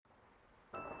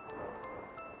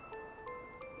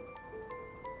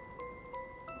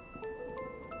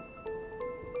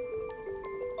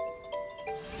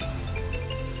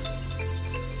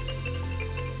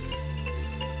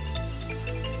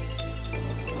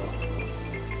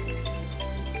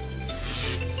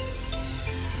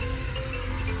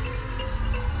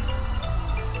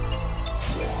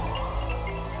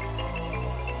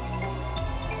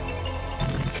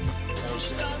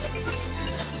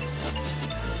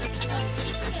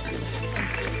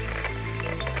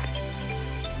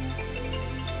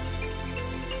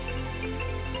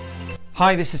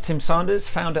Hi, this is Tim Sanders,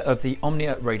 founder of the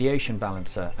Omnia Radiation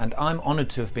Balancer, and I'm honoured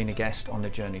to have been a guest on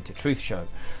the Journey to Truth show.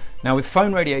 Now, with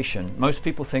phone radiation, most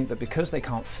people think that because they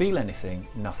can't feel anything,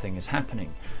 nothing is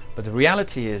happening. But the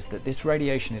reality is that this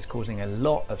radiation is causing a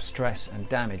lot of stress and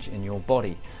damage in your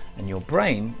body, and your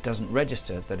brain doesn't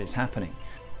register that it's happening.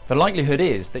 The likelihood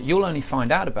is that you'll only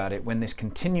find out about it when this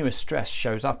continuous stress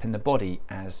shows up in the body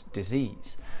as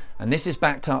disease. And this is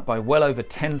backed up by well over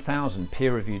 10,000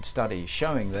 peer-reviewed studies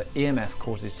showing that EMF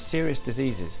causes serious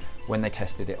diseases when they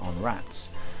tested it on rats.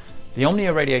 The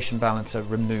Omnia Radiation Balancer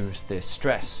removes this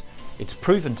stress. It's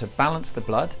proven to balance the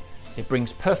blood, it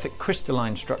brings perfect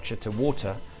crystalline structure to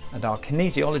water, and our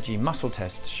kinesiology muscle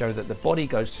tests show that the body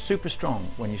goes super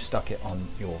strong when you stuck it on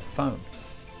your phone.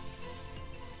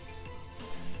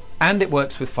 And it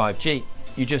works with 5G.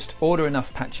 You just order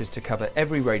enough patches to cover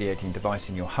every radiating device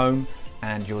in your home,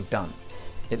 and you're done.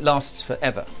 It lasts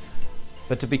forever.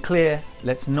 But to be clear,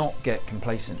 let's not get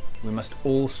complacent. We must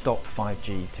all stop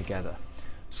 5G together.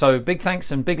 So big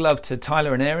thanks and big love to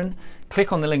Tyler and Aaron.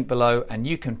 Click on the link below and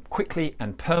you can quickly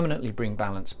and permanently bring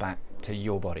balance back to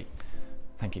your body.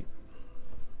 Thank you.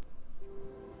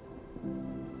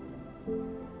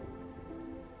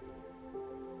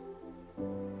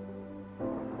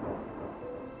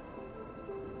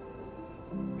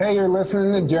 Hey, you're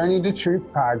listening to Journey to Truth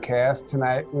podcast.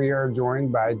 Tonight we are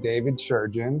joined by David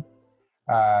Shurgin.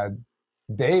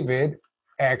 David,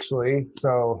 actually,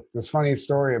 so this funny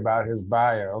story about his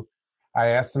bio. I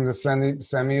asked him to send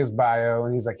me his bio,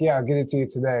 and he's like, yeah, I'll get it to you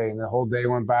today. And the whole day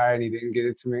went by, and he didn't get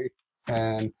it to me.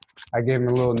 And I gave him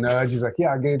a little nudge. He's like,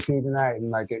 yeah, I'll get it to you tonight.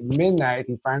 And like at midnight,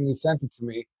 he finally sent it to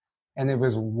me, and it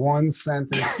was one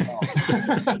sentence long.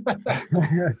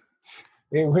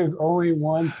 It was only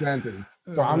one sentence.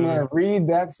 So I'm going to read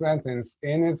that sentence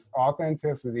in its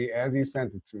authenticity as he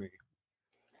sent it to me.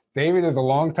 David is a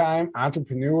longtime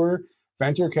entrepreneur,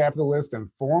 venture capitalist, and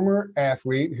former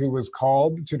athlete who was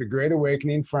called to the Great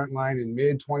Awakening frontline in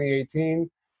mid-2018,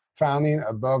 founding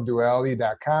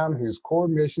AboveDuality.com, whose core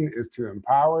mission is to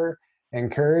empower,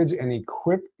 encourage, and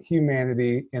equip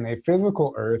humanity in a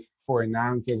physical earth for a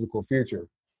non-physical future.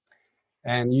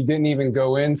 And you didn't even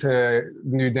go into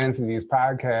New Density's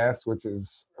podcast, which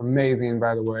is amazing,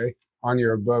 by the way, on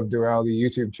your Above Duality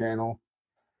YouTube channel.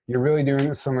 You're really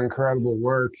doing some incredible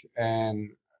work.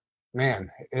 And man,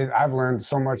 I've learned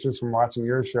so much just from watching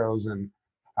your shows. And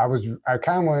I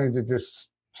kind of wanted to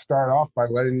just start off by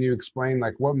letting you explain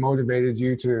like what motivated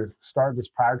you to start this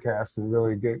podcast and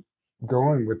really get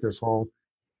going with this whole,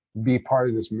 be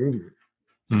part of this movement.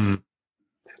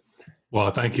 Well,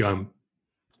 thank you.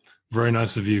 Very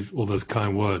nice of you, all those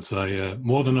kind words.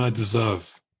 More than I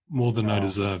deserve. I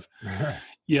deserve.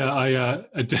 Yeah, I'm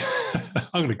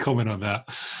going to comment on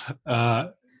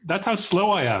that. That's how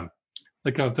slow I am.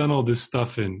 Like I've done all this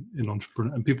stuff in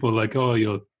entrepreneur, and people are like,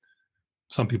 "Oh,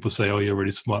 some people say, oh, you're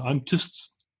really smart." I'm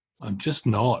just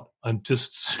not. I'm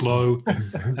just slow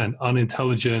and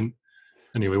unintelligent.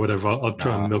 Anyway, whatever. I'll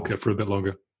try and milk it for a bit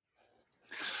longer.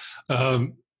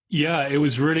 Yeah,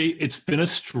 it's been a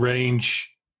strange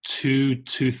 3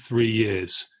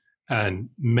 years and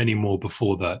many more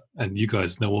before that, and you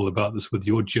guys know all about this with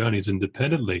your journeys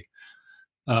independently.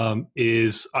 I've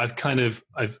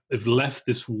left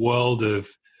this world of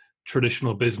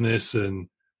traditional business and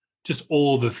just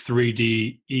all the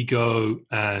 3D ego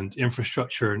and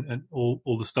infrastructure and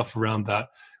all the stuff around that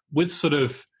with sort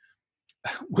of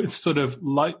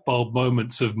light bulb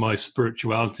moments of my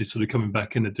spirituality sort of coming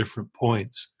back in at different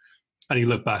points. And you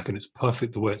look back and it's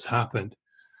perfect the way it's happened.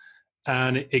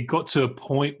 And it got to a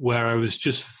point where I was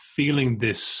just feeling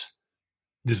this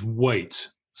weight.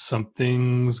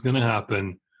 Something's going to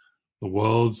happen. The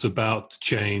world's about to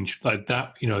change. Like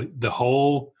that, the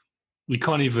whole, we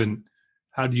can't even,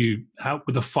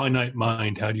 with a finite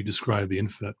mind, how do you describe the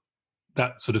infinite?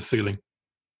 That sort of feeling.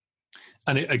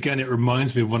 And it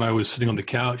reminds me of when I was sitting on the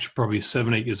couch, probably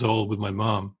 7, 8 years old with my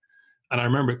mom. And I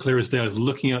remember it clear as day. I was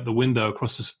looking out the window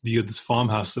across this view of this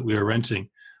farmhouse that we were renting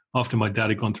after my dad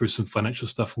had gone through some financial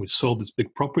stuff and we sold this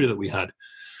big property that we had.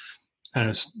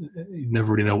 And you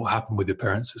never really know what happened with your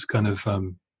parents. It's kind of,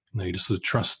 you just sort of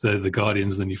trust the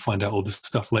guardians, and then you find out all this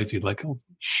stuff later. You're like, oh,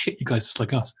 shit, you guys just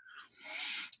like us.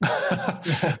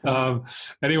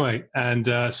 Anyway,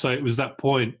 and so it was that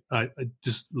point. I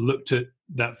just looked at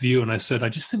that view and I said, I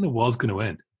just think the world's going to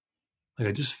end. Like,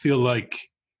 I just feel like,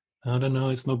 I don't know,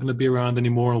 it's not going to be around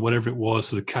anymore, or whatever it was,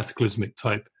 sort of cataclysmic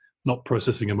type, not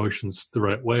processing emotions the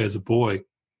right way as a boy.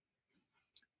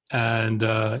 And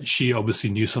she obviously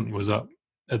knew something was up.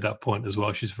 at that point as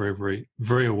well. She's very, very,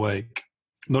 very awake.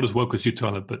 Not as woke as you,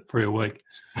 Tyler, but very awake.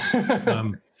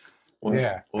 Well,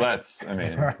 Yeah. Well, that's. I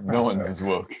mean, no one's as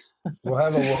woke. We'll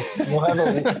have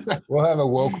a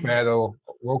woke battle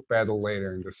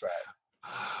later and decide.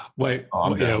 Wait, Oh,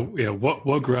 I'm down. yeah.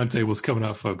 Woke roundtable's coming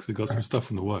out, folks. We've got some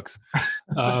stuff in the works.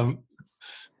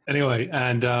 Anyway,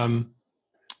 and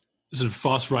sort of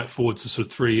fast right forward to sort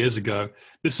of 3 years ago,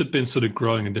 this had been sort of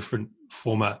growing in different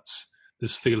formats.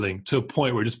 This feeling to a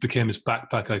point where it just became this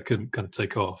backpack I couldn't kind of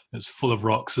take off. It's full of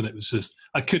rocks, and it was just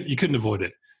you couldn't avoid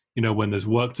it. You know, when there's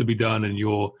work to be done and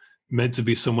you're meant to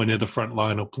be somewhere near the front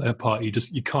line or play a part,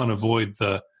 you can't avoid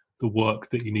the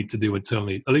work that you need to do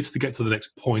internally, at least to get to the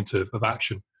next point of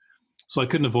action. So I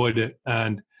couldn't avoid it,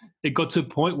 and it got to a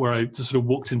point where I just sort of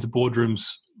walked into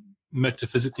boardrooms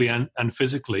metaphysically and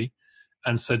physically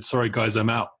and said, sorry guys,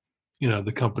 I'm out. You know,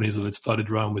 the companies that had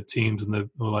started around with teams, and they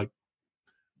were like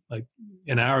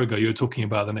an hour ago you were talking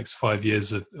about the next 5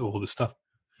 years of all this stuff.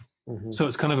 Mm-hmm. So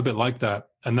it's kind of a bit like that.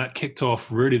 And that kicked off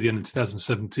really the end of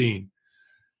 2017.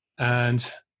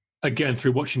 And again,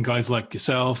 through watching guys like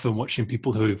yourself and watching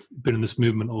people who've been in this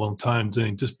movement a long time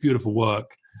doing just beautiful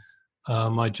work,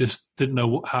 I just didn't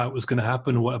know how it was going to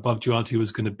happen, what Above Duality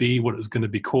was going to be, what it was going to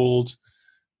be called.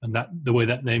 And that the way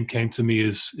that name came to me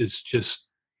is just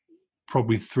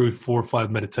probably through 4 or 5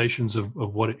 meditations of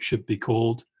what it should be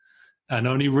called. And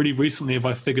only really recently have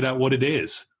I figured out what it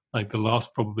is, like the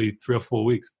last probably 3 or 4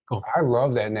 weeks. Go on. I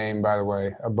love that name, by the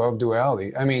way, Above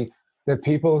Duality. I mean, the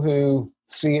people who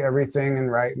see everything in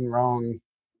right and wrong,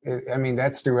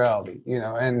 that's duality, you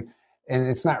know, and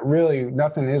it's not really,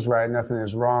 nothing is right, nothing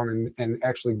is wrong. And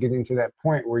actually getting to that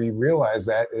point where you realize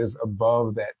that is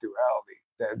above that duality,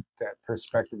 that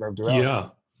perspective of duality.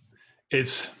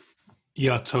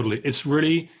 Yeah, totally. It's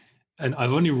really, and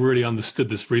I've only really understood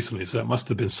this recently, so it must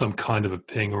have been some kind of a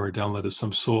ping or a download of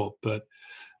some sort. But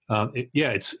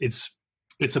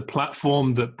it's a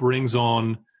platform that brings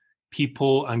on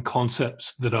people and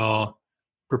concepts that are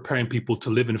preparing people to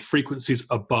live in frequencies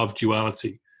above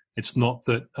duality. It's not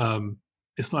that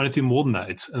it's not anything more than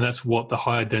that. And that's what the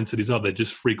higher densities are. They're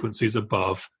just frequencies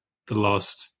above the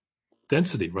last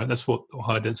density, right? That's what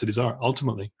higher densities are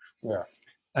ultimately. Yeah.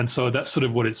 And so that's sort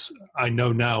of what I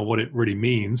know now what it really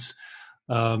means.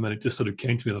 And it just sort of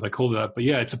came to me that I called it that. But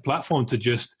yeah, it's a platform to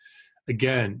just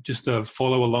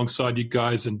follow alongside you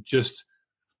guys and just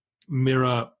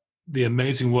mirror the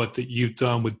amazing work that you've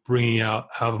done with bringing out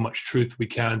however much truth we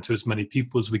can to as many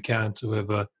people as we can, to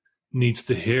whoever needs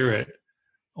to hear it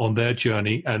on their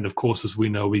journey. And of course, as we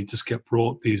know, we just get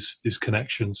brought these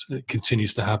connections. It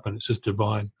continues to happen. It's just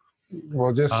divine.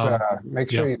 Well, just make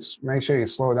sure you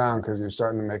slow down, because you're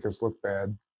starting to make us look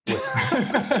bad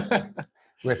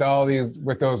with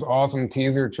those awesome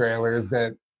teaser trailers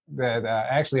that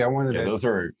actually I wanted to. Those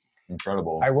are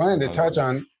incredible. I wanted to touch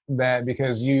on that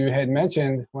because you had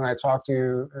mentioned when I talked to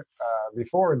you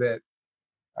before that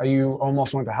you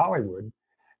almost went to Hollywood,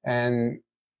 and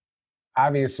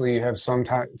obviously you have some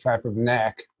type of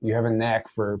knack. You have a knack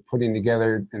for putting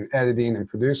together and editing and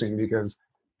producing, because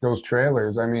those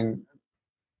trailers, I mean,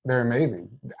 they're amazing.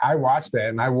 I watched that,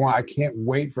 and I can't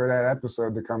wait for that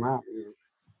episode to come out.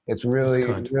 It's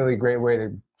really great way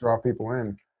to draw people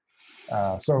in.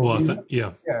 Do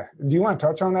you want to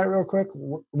touch on that real quick?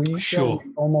 When you sure. said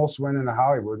you almost went into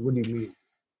Hollywood, what do you mean?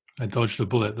 I dodged a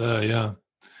bullet there, yeah.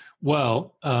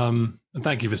 Well,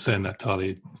 thank you for saying that,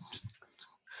 Tali.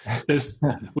 I talk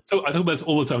about this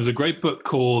all the time. There's a great book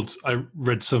called, I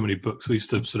read so many books. I used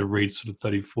to sort of read sort of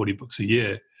 30, 40 books a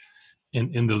year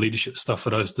in the leadership stuff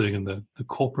that I was doing in the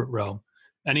corporate realm.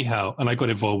 Anyhow, and I got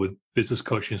involved with business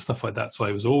coaching and stuff like that. So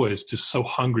I was always just so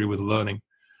hungry with learning.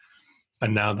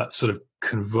 And now that's sort of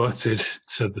converted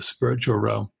to the spiritual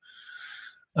realm.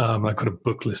 I got a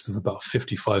book list of about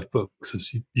 55 books,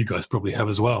 as you guys probably have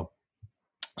as well.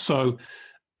 So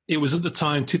it was at the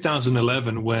time,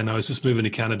 2011, when I was just moving to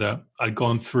Canada. I'd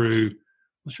gone through, I'm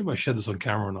not sure if I shared this on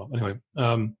camera or not. Anyway,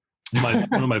 one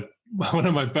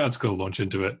of my bands going to launch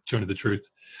into it, Journey to the Truth.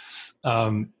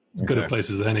 Good at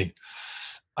places as any.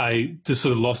 I just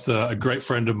sort of lost a great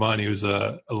friend of mine. He was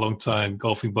a long-time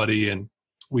golfing buddy, and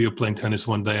we were playing tennis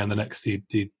one day, and the next he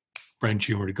brain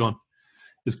tumor had gone.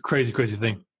 It's a crazy, crazy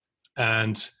thing.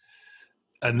 And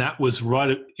that was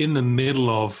right in the middle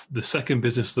of the second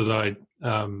business that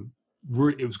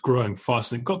it was growing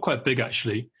fast, and it got quite big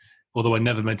actually, although I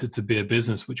never meant it to be a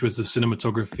business, which was a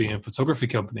cinematography and photography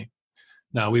company.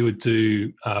 Now we would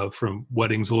do from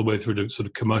weddings all the way through to sort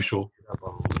of commercial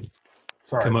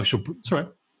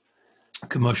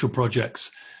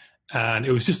projects. And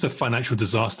it was just a financial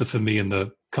disaster for me and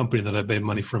the company that I made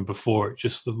money from before. It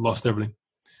just lost everything.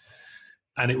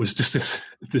 And it was just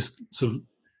this sort of,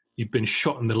 you've been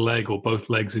shot in the leg or both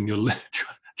legs and you're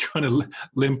trying to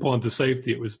limp on to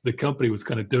safety. The company was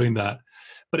kind of doing that,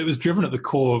 but it was driven at the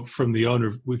core from the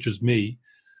owner, which was me,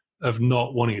 of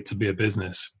not wanting it to be a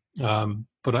business.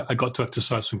 But I got to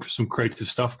exercise some creative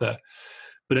stuff there.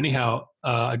 But anyhow,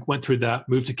 I went through that,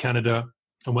 moved to Canada,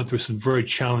 and went through some very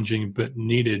challenging but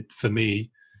needed for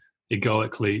me,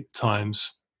 egoically,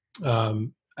 times,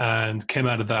 and came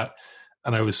out of that.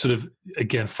 And I was sort of,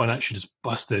 again, financially just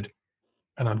busted.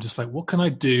 And I'm just like, what can I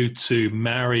do to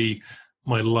marry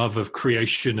my love of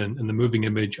creation and the moving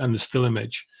image and the still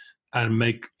image and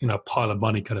make, a pile of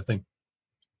money kind of thing?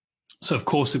 So, of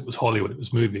course, it was Hollywood, it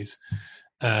was movies.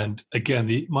 And again,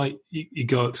 my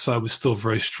egoic side was still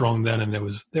very strong then. And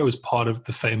there was part of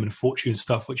the fame and fortune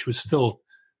stuff, which was still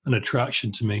an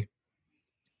attraction to me.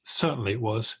 Certainly it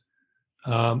was.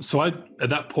 So at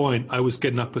that point, I was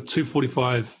getting up at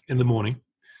 2:45 in the morning,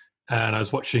 and I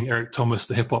was watching Eric Thomas,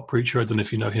 the hip hop preacher. I don't know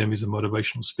if you know him. He's a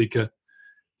motivational speaker.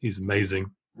 He's amazing.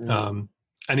 Mm.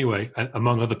 Anyway,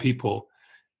 among other people.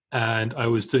 And I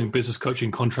was doing business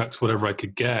coaching contracts, whatever I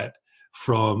could get,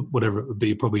 from whatever it would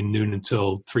be, probably noon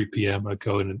until 3 p.m. I'd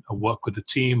go in and work with the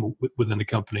team within the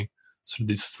company. So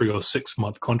these 3 or 6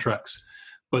 month contracts.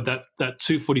 But that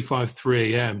 2:45,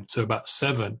 3 a.m. to about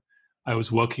 7, I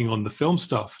was working on the film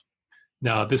stuff.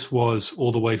 Now, this was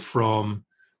all the way from,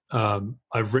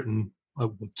 I've written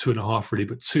 2.5 really,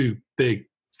 but 2 big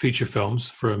feature films.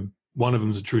 From one of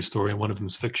them is a true story and one of them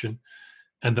is fiction.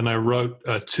 And then I wrote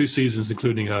 2 seasons,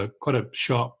 including quite a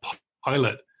sharp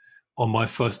pilot on my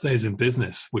first days in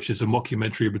business, which is a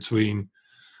mockumentary between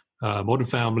Modern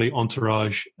Family,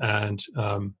 Entourage, and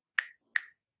The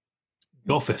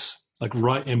Office, like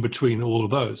right in between all of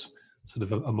those, sort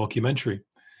of a mockumentary.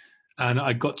 And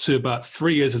I got to about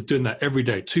 3 years of doing that every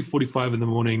day, 2:45 in the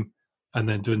morning, and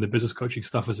then doing the business coaching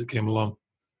stuff as it came along.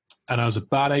 And I was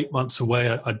about 8 months away.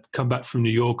 I'd come back from New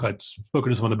York. I'd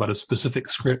spoken to someone about a specific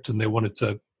script, and they wanted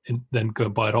to then go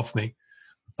and buy it off me.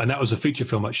 And that was a feature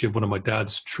film, actually, of one of my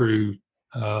dad's true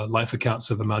life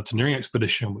accounts of a mountaineering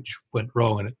expedition, which went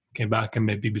wrong, and it came back and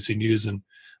made BBC News. And,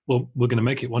 well, we're going to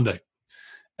make it one day.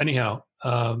 Anyhow,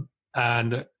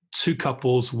 and 2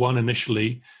 couples, one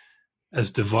initially,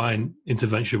 as divine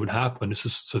intervention would happen, this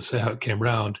is to say how it came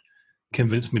around,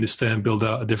 convinced me to stay and build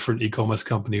out a different e-commerce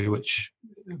company, which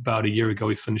about a year ago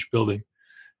we finished building.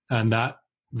 And that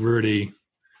really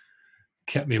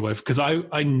kept me away, because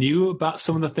I knew about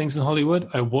some of the things in Hollywood.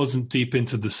 I wasn't deep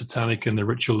into the satanic and the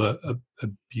ritual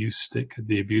abuse,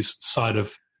 the abuse side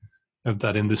of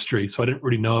that industry. So I didn't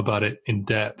really know about it in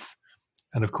depth.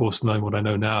 And of course, knowing what I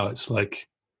know now, it's like,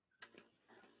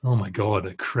 oh my God,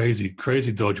 a crazy,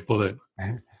 crazy dodge bullet.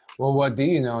 Well, what do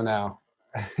you know now?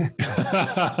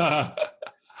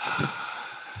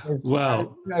 It's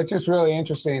just really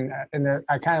interesting. And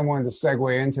I kind of wanted to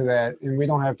segue into that, and we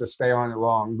don't have to stay on it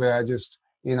long, but I just,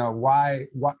 why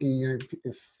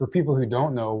for people who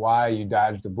don't know why you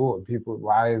dodged the bullet,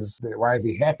 why is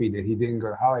he happy that he didn't go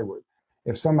to Hollywood?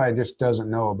 If somebody just doesn't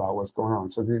know about what's going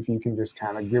on. So if you can just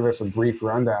kind of give us a brief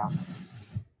rundown.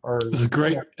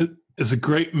 There's a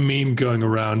great meme going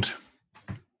around,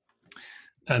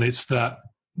 and it's that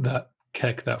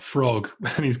Keck, that frog,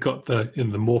 and he's got the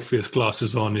Morpheus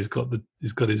glasses on. He's got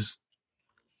his,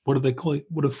 what do they call it?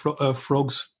 What are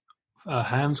frog's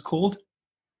hands called?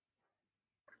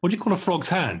 What do you call a frog's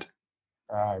hand?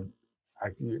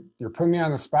 You're putting me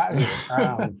on the spot here.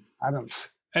 I don't.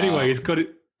 Anyway, he's got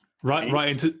it right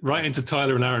into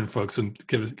Tyler and Aaron, folks, and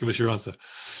give us your answer.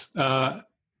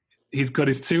 He's got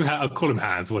his 2 hands. I'll call them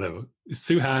hands, whatever. His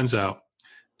 2 hands out,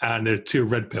 and there's 2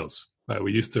 red pills. Right,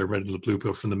 we used to a red and a blue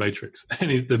pill from the Matrix, and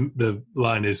the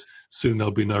line is, soon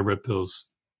there'll be no red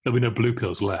pills, there'll be no blue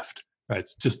pills left. Right,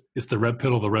 it's the red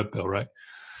pill or the red pill, right?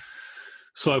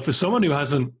 So for someone who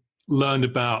hasn't learned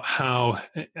about how,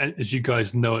 as you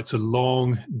guys know, it's a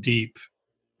long, deep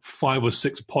 5 or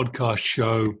 6 podcast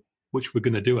show, which we're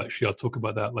going to do. Actually, I'll talk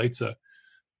about that later.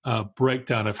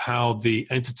 Breakdown of how the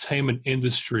entertainment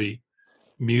industry,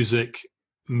 music,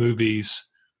 movies,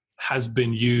 has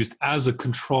been used as a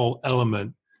control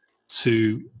element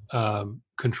to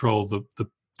control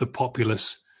the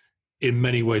populace in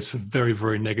many ways for very,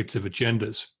 very negative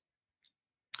agendas.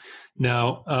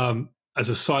 Now, as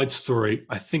a side story,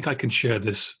 I think I can share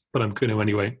this, but I'm going to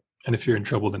anyway. And if you're in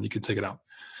trouble, then you can take it out.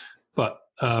 But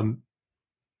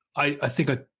I think,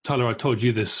 Tyler, I told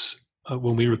you this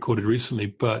when we recorded recently,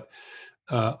 but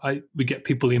we get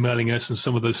people emailing us, and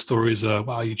some of those stories are,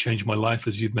 wow, you changed my life,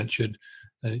 as you've mentioned.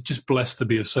 And just blessed to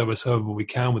be of service however we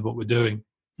can with what we're doing.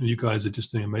 And you guys are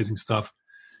just doing amazing stuff.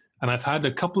 And I've had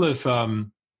a couple of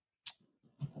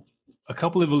a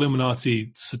couple of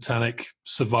Illuminati satanic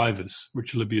survivors,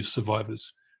 ritual abuse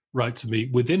survivors, write to me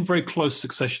within very close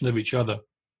succession of each other.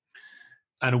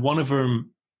 And one of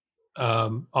them,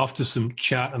 after some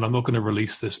chat, and I'm not going to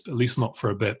release this, at least not for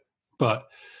a bit, but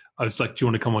I was like, do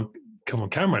you want to come on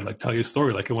camera and like tell your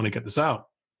story? Like, I want to get this out.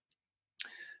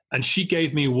 And she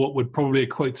gave me what would probably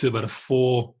equate to about a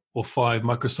 4 or 5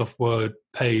 Microsoft Word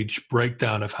page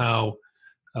breakdown of how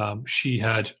she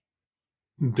had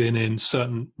been in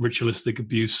certain ritualistic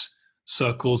abuse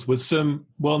circles with some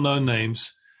well-known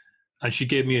names. And she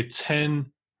gave me a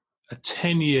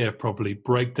 10-year probably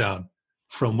breakdown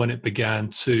from when it began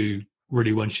to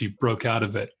really when she broke out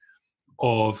of it,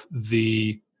 of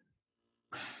the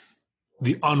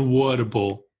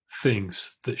unwordable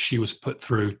things that she was put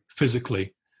through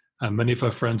physically. And many of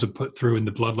her friends were put through in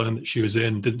the bloodline that she was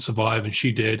in, didn't survive, and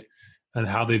she did, and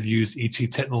how they've used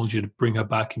ET technology to bring her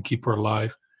back and keep her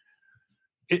alive.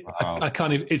 Wow.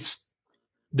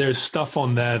 There's stuff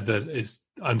on there that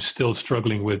I'm still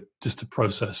struggling with just to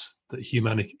process, that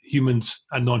humans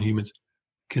and non-humans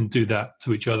can do that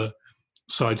to each other.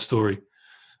 Side story.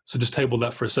 So just table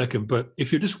that for a second. But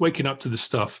if you're just waking up to this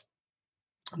stuff,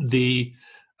 the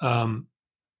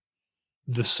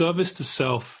service to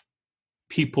self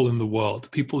people in the world,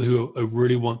 people who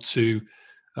really want to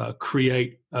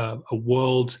create a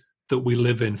world that we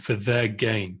live in for their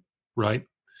gain, right?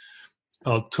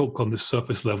 I'll talk on the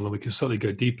surface level and we can certainly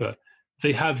go deeper.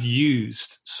 They have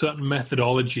used certain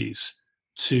methodologies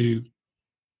to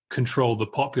control the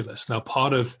populace. Now,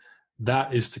 part of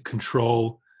that is to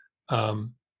control the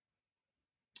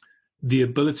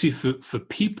ability for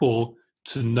people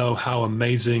to know how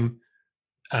amazing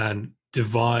and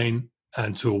divine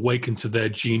and to awaken to their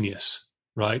genius,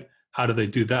 right? How do they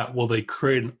do that? Well, they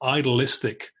create an idol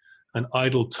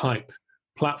type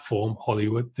platform,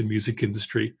 Hollywood, the music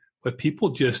industry, where people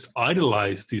just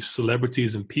idolize these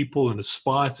celebrities and people and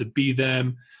aspire to be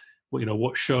them,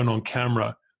 what's shown on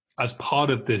camera as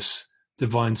part of this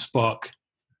divine spark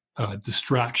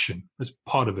distraction. It's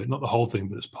part of it, not the whole thing,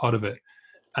 but it's part of it.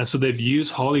 And so they've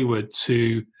used Hollywood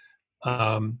to,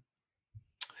 I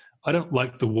don't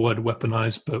like the word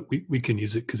weaponize, but we can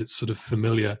use it because it's sort of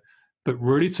familiar, but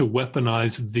really to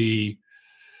weaponize the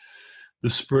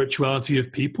spirituality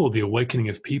of people, the awakening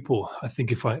of people. I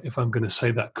think if I'm going to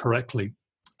say that correctly.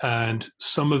 And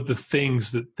some of the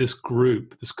things that this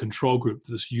control group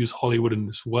that has used Hollywood in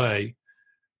this way,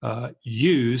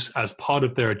 use as part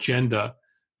of their agenda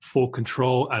for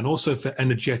control and also for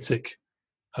energetic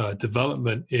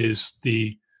development is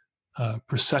the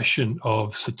procession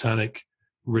of satanic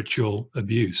ritual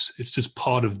abuse. It's just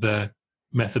part of their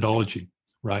methodology,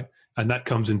 right? And that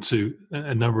comes into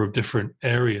a number of different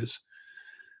areas.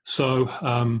 So,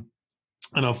 and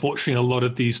unfortunately, a lot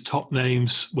of these top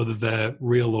names, whether they're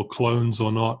real or clones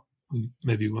or not,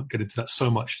 maybe we won't get into that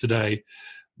so much today,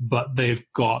 but they've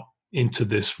got into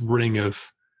this ring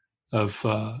of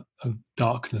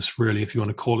darkness, really, if you want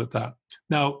to call it that.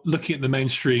 Now, looking at the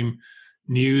mainstream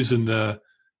news and the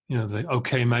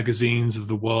OK magazines of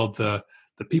the world, the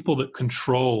people that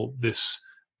control this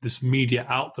media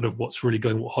outlet of what's really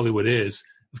going, what Hollywood is,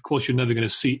 of course, you're never going to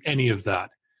see any of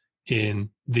that in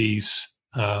these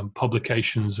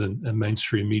publications and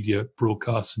mainstream media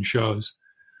broadcasts and shows.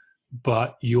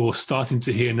 But you're starting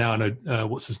to hear now,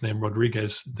 what's his name,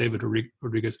 David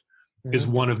Rodriguez, is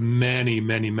one of many,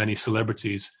 many, many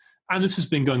celebrities. And this has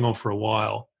been going on for a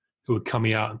while, who are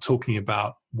coming out and talking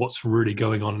about what's really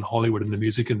going on in Hollywood and the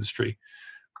music industry.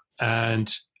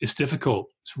 And it's difficult.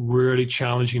 It's really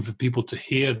challenging for people to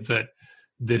hear that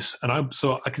this, and I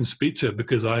can speak to it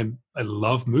because I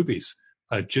love movies.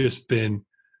 I've just been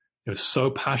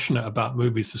so passionate about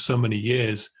movies for so many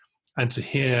years. And to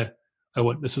hear, I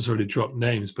won't necessarily drop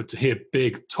names, but to hear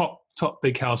big, top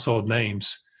big household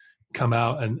names come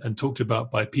out and talked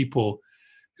about by people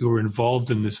who are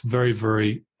involved in this very,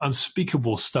 very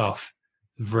unspeakable stuff,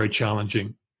 very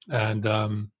challenging.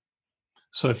 And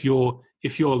so if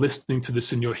you're listening to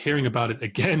this and you're hearing about it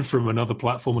again from another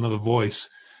platform, another voice,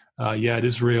 yeah, it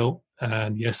is real,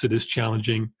 and yes, it is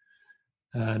challenging,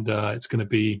 and it's going to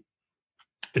be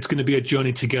a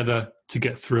journey together to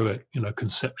get through it,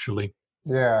 conceptually.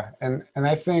 Yeah, and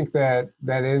I think that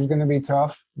is going to be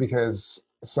tough because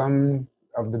some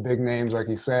of the big names, like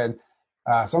you said,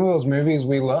 some of those movies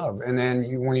we love, and then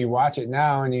when you watch it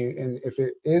now, and if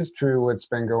it is true what's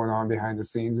been going on behind the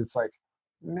scenes, it's like,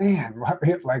 man,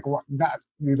 you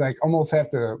almost have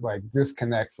to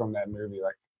disconnect from that movie.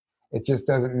 Like, it just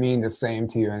doesn't mean the same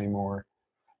to you anymore.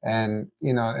 And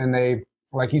and they,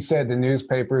 like you said, the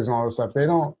newspapers and all this stuff, they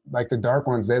don't, like the dark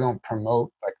ones, they don't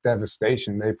promote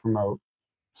devastation. They promote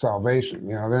salvation.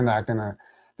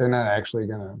 They're they're not actually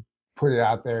going to put it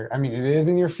out there. I mean, it is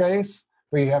in your face,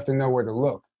 but you have to know where to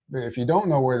look. But if you don't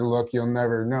know where to look, you'll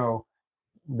never know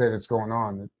that it's going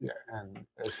on. Yeah, and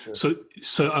it's just...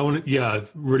 So I want to, yeah,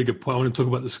 really good point. I want to talk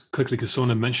about this quickly because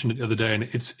someone mentioned it the other day, and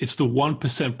it's the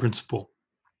 1% principle.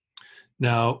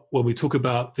 Now, when we talk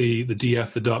about the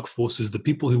DF, the dark forces, the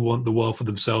people who want the world for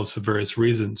themselves for various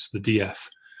reasons, the DF,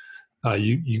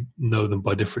 you know them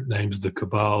by different names, the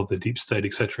cabal, the deep state,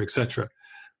 et cetera,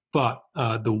 but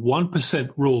the 1%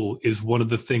 rule is one of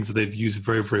the things that they've used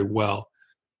very, very well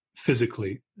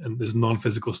physically, and there's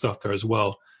non-physical stuff there as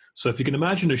well. So if you can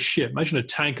imagine a ship, imagine a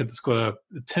tanker that's got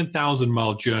a 10,000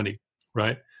 mile journey,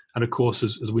 right? And of course,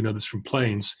 as we know this from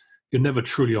planes, you're never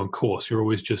truly on course. You're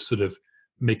always just sort of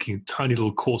making tiny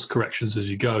little course corrections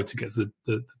as you go to get to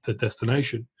the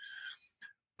destination.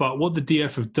 But what the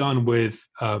DF have done with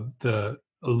the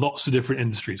lots of different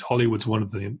industries, Hollywood's one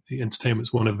of them, the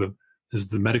entertainment's one of them, there's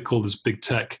the medical, there's big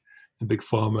tech and big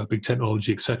pharma, big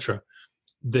technology, etc.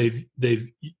 They've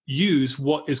used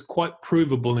what is quite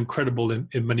provable and credible in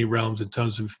many realms in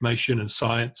terms of information and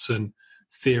science and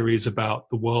theories about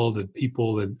the world and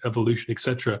people and evolution,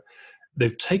 etc.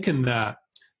 They've taken that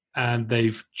and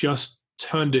they've just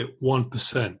turned it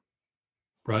 1%,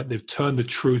 right? They've turned the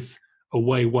truth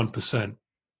away 1%.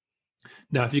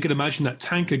 Now, if you can imagine that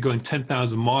tanker going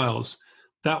 10,000 miles,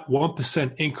 that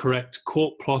 1% incorrect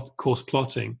course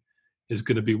plotting is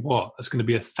going to be what? It's going to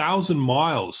be 1,000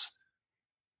 miles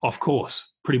off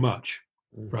course, pretty much,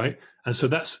 right? And so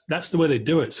that's the way they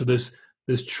do it. So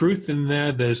there's truth in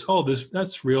there.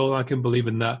 That's real. I can believe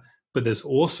in that. But there's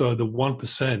also the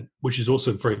 1%, which is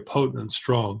also very potent and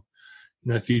strong.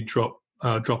 You know, if you drop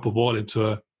a drop of oil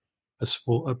into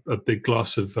a big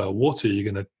glass of water,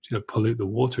 you're going to pollute the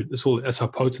water. That's how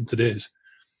potent it is.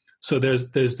 So there's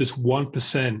this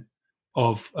 1%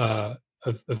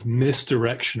 of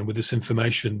misdirection with this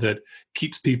information that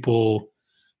keeps people.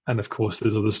 And of course,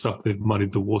 there's other stuff. They've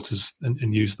muddied the waters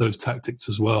and used those tactics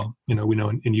as well. You know, we know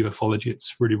in ufology,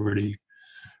 it's really, really,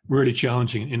 really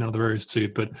challenging in other areas too.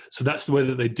 But so that's the way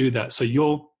that they do that. So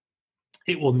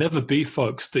it will never be,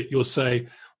 folks, that you'll say,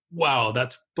 wow,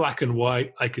 that's black and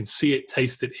white. I can see it,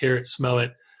 taste it, hear it, smell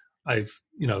it. I've,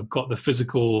 got the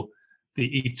physical,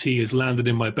 the ET has landed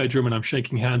in my bedroom and I'm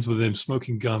shaking hands with him,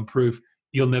 smoking gun proof.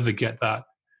 You'll never get that.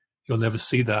 You'll never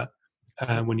see that.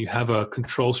 And when you have a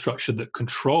control structure that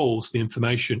controls the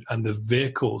information and the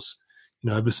vehicles,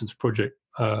 ever since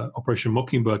Operation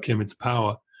Mockingbird came into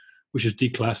power, which is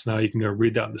declassed now, you can go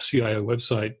read that on the CIO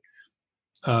website.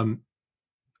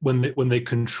 When they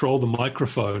control the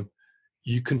microphone,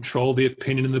 you control the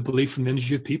opinion and the belief and the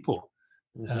energy of people.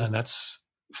 Mm-hmm. And that's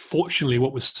fortunately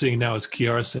what we're seeing now, as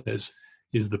Kiara says,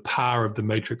 is the power of the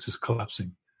matrix is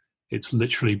collapsing. It's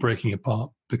literally breaking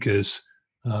apart because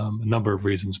a number of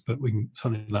reasons, but we can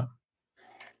something like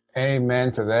that.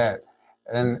 Amen to that.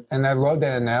 And I love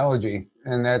that analogy,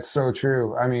 and that's so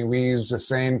true. I mean, we use the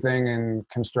same thing in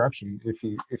construction.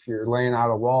 If you're laying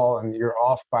out a wall and you're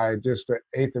off by just an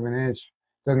eighth of an inch,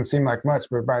 doesn't seem like much,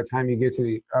 but by the time you get to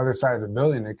the other side of the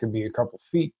building, it could be a couple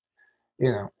feet,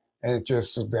 and it's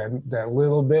just that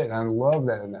little bit. I love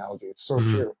that analogy. It's so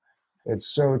true.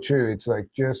 It's so true. It's like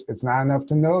it's not enough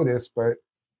to notice, but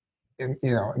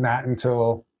not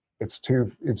until it's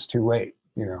too late,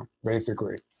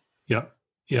 basically. Yeah.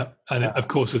 Yeah. And of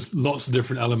course, there's lots of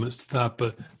different elements to that,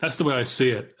 but that's the way I see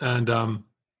it. And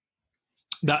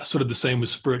that's sort of the same with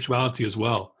spirituality as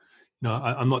well.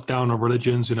 I'm not down on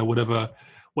religions, whatever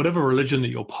religion that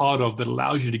you're part of that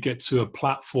allows you to get to a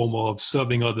platform of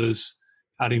serving others,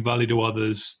 adding value to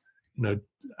others,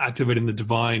 activating the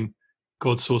divine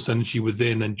God source energy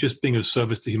within and just being of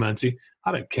service to humanity.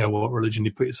 I don't care what religion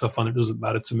you put yourself on. It doesn't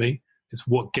matter to me. It's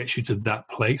what gets you to that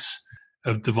place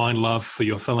of divine love for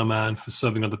your fellow man, for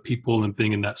serving other people and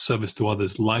being in that service to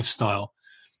others lifestyle.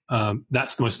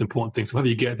 That's the most important thing. So whether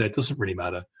you get there, it doesn't really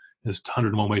matter. There's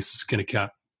 101 ways to skin a cat,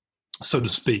 so to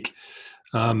speak.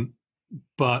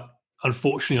 But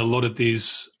unfortunately, a lot of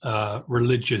these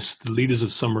the leaders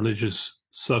of some religious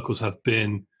circles have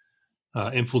been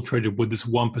infiltrated with this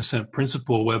 1%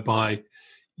 principle, whereby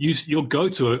you'll go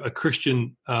to a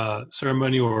Christian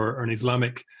ceremony or an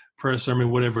Islamic prayer ceremony,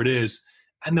 whatever it is,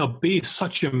 and there'll be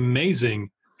such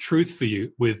amazing truth for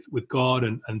you with God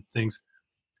and things.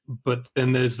 But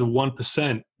then there's the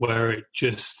 1% where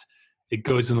it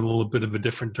goes in a little bit of a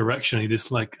different direction. You're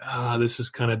just like, this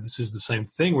is the same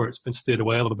thing, where it's been steered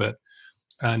away a little bit.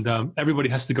 And everybody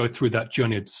has to go through that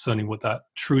journey of discerning what that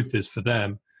truth is for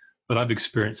them. But I've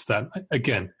experienced that.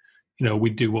 Again,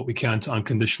 we do what we can to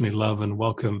unconditionally love and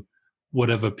welcome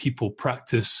whatever people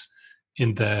practice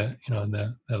in their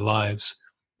lives.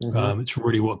 It's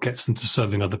really what gets them to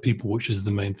serving other people, which is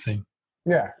the main thing.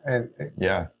 Yeah, and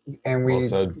Well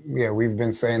said. we've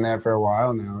been saying that for a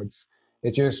while now.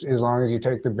 It just, as long as you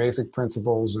take the basic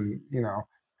principles and you're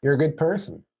a good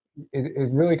person.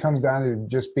 It really comes down to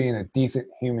just being a decent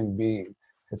human being.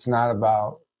 It's not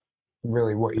about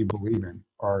really what you believe in,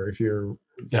 or if you're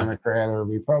Democrat or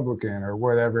Republican or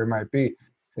whatever it might be.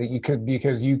 That you could,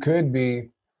 because you could be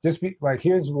like,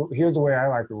 here's the way I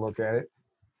like to look at it.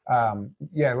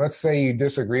 Let's say you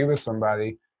disagree with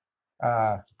somebody,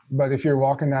 but if you're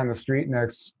walking down the street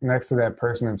next to that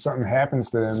person and something happens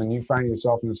to them and you find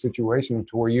yourself in a situation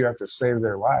to where you have to save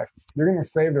their life, you're going to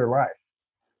save their life.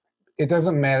 It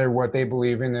doesn't matter what they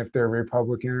believe in, if they're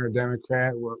Republican or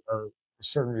Democrat or a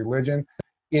certain religion.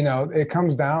 It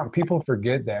comes down, people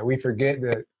forget that. We forget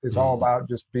that it's all about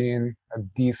just being a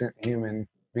decent human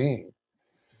being.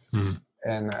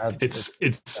 And it's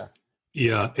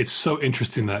so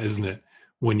interesting, that, isn't it?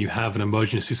 When you have an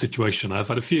emergency situation, I've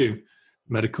had a few,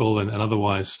 medical and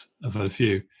otherwise, I've had a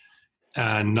few,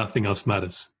 and nothing else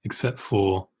matters except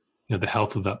for the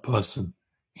health of that person.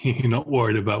 You're not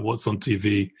worried about what's on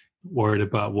TV, worried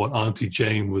about what Auntie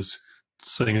Jane was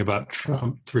saying about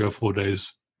Trump 3 or 4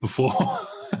 days before.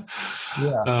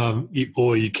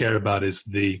 All you care about is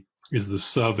the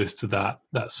service to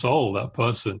that soul, that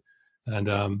person.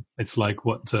 And it's like,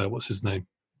 what's his name?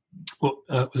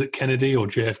 Was it Kennedy or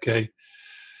JFK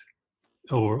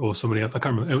or somebody else? I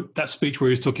can't remember. That speech where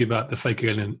he was talking about the fake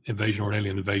alien invasion or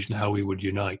alien invasion, how we would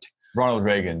unite. Ronald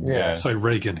Reagan. Yeah. Sorry,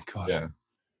 Reagan. God. Yeah.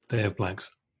 They have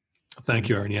blanks. Thank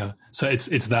you, Aaron. Yeah. So it's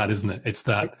that, isn't it? It's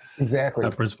that. Exactly.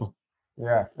 That principle.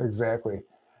 Yeah, exactly.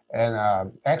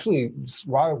 And actually,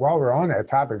 while we're on that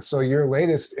topic, so your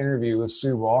latest interview with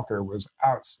Sue Walker was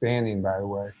outstanding, by the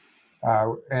way.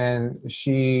 And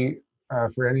she,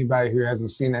 for anybody who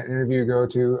hasn't seen that interview, go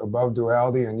to Above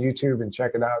Duality on YouTube and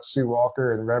check it out. Sue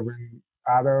Walker and Reverend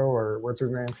Otto, or what's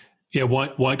his name? Yeah,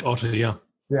 White Otto. Yeah.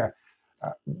 Yeah.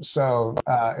 So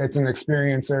it's an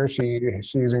experiencer.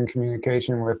 She's in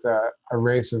communication with a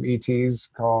race of ETs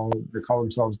they call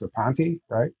themselves the Ponti,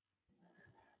 right?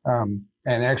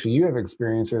 And actually, you have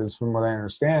experiences, from what I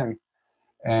understand.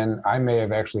 And I may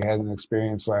have actually had an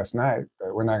experience last night,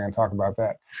 but we're not going to talk about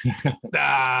that.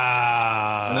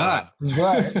 Not.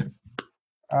 But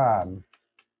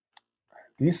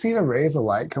do you see the rays of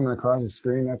light coming across the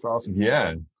screen? That's awesome.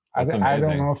 Yeah, that's amazing. I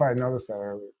don't know if I noticed that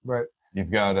earlier, but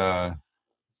you've got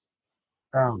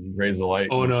rays of light.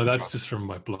 Oh no, that's just from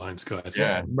my blinds, guys.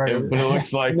 Yeah, but it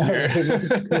looks like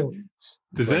cool.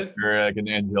 Does it? You're like an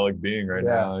angelic being right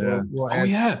now. Yeah. Oh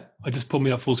yeah, I just pulled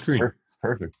me up full screen. It's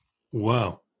perfect.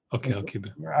 Wow. Okay, I'll keep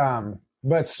it.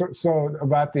 But so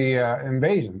about the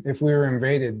invasion, if we were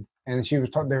invaded, and she was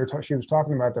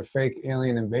talking about the fake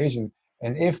alien invasion,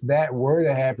 and if that were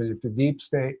to happen, if the deep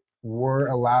state were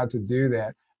allowed to do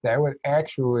that, that would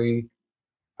actually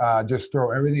just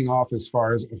throw everything off as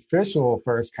far as official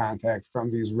first contact from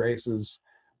these races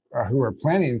who are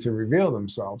planning to reveal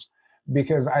themselves.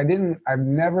 Because I've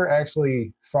never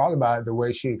actually thought about it the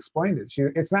way she explained it.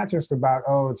 It's not just about,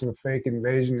 it's a fake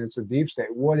invasion, it's a deep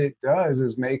state. What it does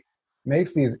is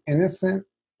makes these innocent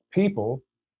people,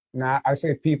 I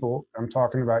say people, I'm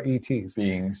talking about ETs.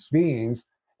 Beings.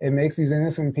 It makes these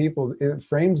innocent people, it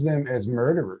frames them as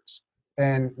murderers.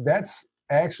 And that's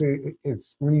actually,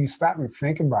 it's when you stop and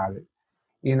think about it,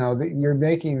 you're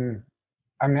making,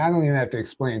 I don't even have to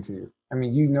explain to you.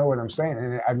 You know what I'm saying.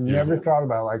 And I've never thought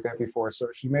about it like that before. So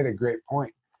she made a great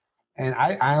point. And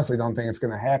I honestly don't think it's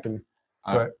going to happen.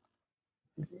 But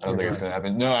I don't think it's going to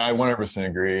happen. No, I 100%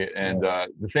 agree. And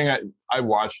the thing, I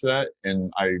watched that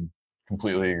and I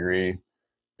completely agree.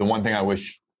 The one thing I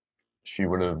wish she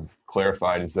would have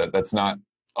clarified is that that's not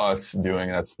us doing,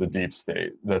 that's the deep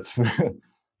state. That's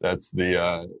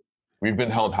we've been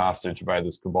held hostage by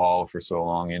this cabal for so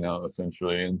long,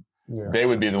 essentially. And they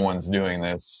would be the ones doing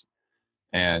this.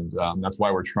 And that's why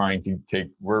we're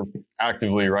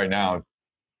actively right now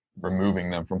removing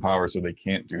them from power so they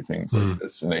can't do things like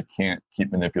this, and they can't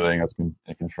keep manipulating us and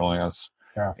controlling us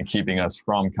and keeping us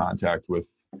from contact with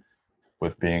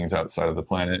beings outside of the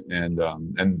planet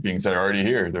and beings that are already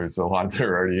here. There's a lot that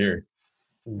are already here.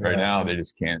 Right now, they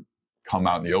just can't come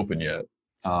out in the open yet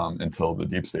until the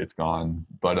deep state's gone.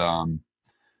 But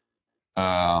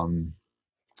what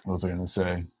was I going to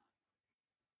say?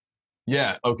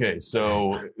 Yeah. Okay.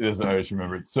 So this I just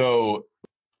remembered. So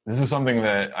this is something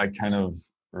that I kind of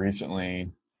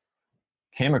recently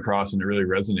came across and it really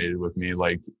resonated with me.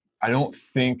 Like, I don't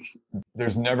think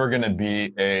there's never going to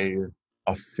be a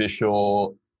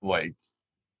official, like,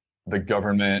 the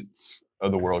government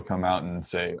of the world come out and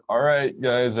say, all right,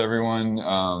 guys,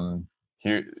 everyone,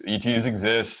 here ETs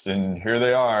exist and here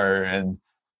they are, and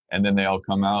then they all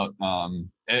come out.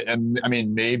 And I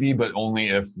mean, maybe, but only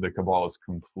if the cabal is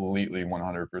completely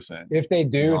 100%. If they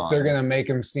do, they're gonna make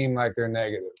them seem like they're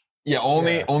negative. Yeah,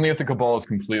 only if the cabal is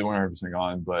completely 100%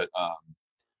 gone. But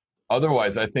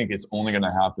otherwise, I think it's only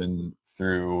gonna happen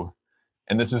through.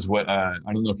 And this is what I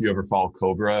don't know if you ever follow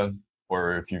Cobra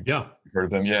or if you've heard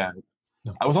of him. Yeah,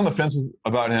 I was on the fence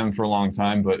about him for a long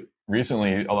time, but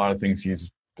recently a lot of things he's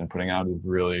been putting out have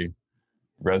really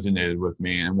resonated with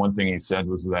me. And one thing he said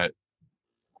was that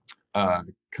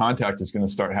contact is going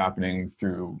to start happening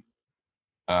through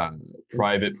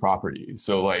private property.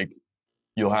 So like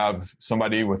you'll have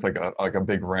somebody with like a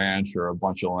big ranch or a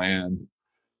bunch of land,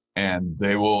 and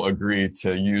they will agree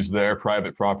to use their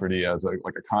private property as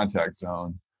like a contact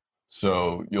zone.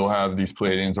 So you'll have these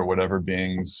Pleiadians or whatever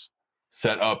beings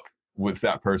set up with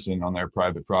that person on their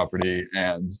private property,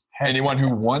 and anyone who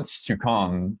wants to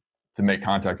come to make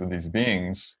contact with these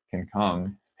beings can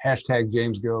come. Hashtag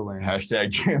James Gilliland. Hashtag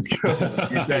James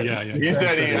Gilliland. He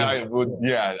said would.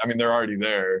 Yeah, I mean they're already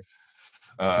there.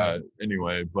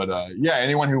 Anyway, but yeah,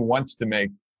 anyone who wants to make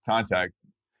contact,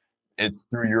 it's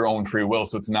through your own free will,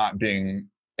 so it's not being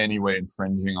any way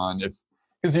infringing on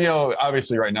because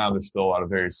obviously right now there's still a lot of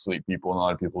very asleep people and a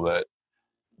lot of people that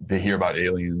they hear about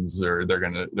aliens or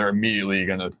they're immediately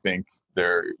gonna think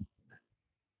they're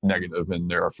negative and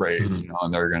they're afraid, and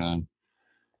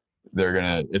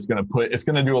it's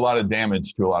gonna do a lot of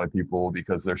damage to a lot of people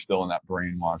because they're still in that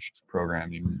brainwashed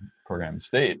programming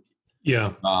state.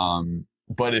 Yeah.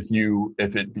 But if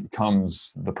it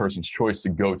becomes the person's choice to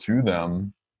go to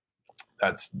them,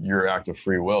 that's your act of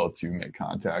free will to make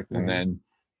contact. And then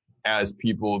as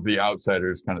people, the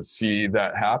outsiders kind of see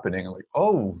that happening, like,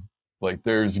 oh, like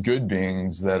there's good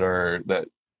beings that are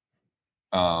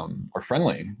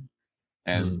friendly,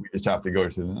 and we just have to go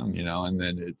to them, and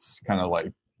then it's kind of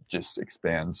like just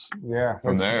expands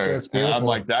from there. And I'm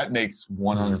like, that makes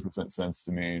 100% sense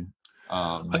to me.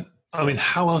 I mean,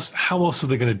 how else are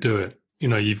they going to do it?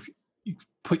 You've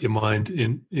put your mind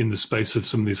in the space of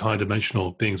some of these high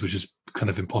dimensional beings, which is kind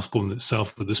of impossible in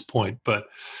itself at this point. But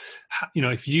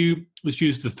let's use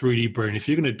the 3D brain. If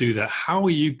you're going to do that, how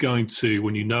are you going to,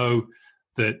 when you know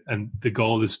that, and the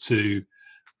goal is to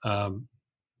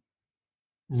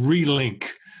relink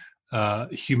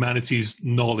humanity's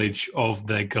knowledge of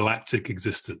their galactic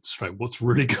existence, right? What's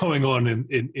really going on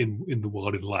in the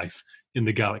world, in life, in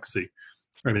the galaxy.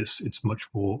 And it's much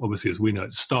more, obviously, as we know,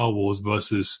 it's Star Wars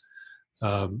versus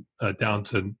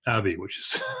Downton Abbey, which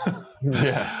is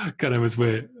kind of as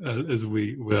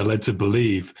we were led to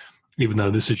believe, even though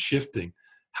this is shifting.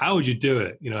 How would you do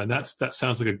it? And that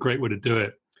sounds like a great way to do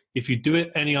it. If you do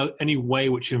it any way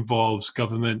which involves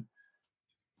government,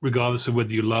 regardless of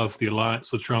whether you love the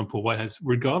Alliance or Trump or White House,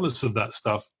 regardless of that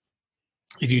stuff,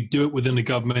 if you do it within a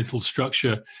governmental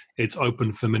structure, it's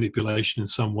open for manipulation in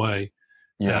some way.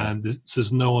 Yeah. And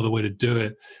there's no other way to do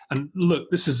it. And look,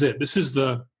 this is it. This is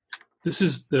the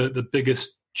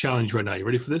biggest challenge right now. You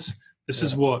ready for this? This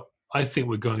is what I think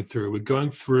we're going through.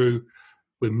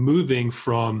 We're moving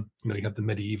from, you have the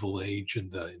medieval age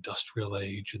and the industrial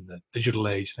age and the digital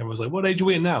age. And everyone's like, what age are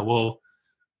we in now? Well,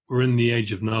 we're in the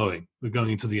age of knowing. We're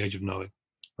going into the age of knowing,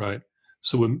 right?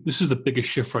 So this is the biggest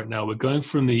shift right now. We're going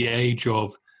from the age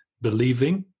of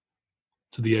believing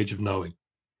to the age of knowing,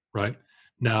 right?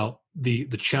 Now, the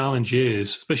challenge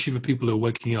is, especially for people who are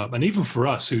waking up, and even for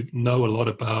us who know a lot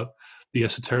about the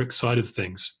esoteric side of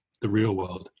things, the real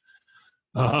world,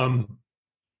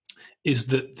 is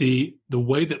that the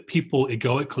way that people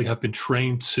egoically have been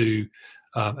trained to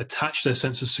attach their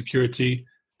sense of security,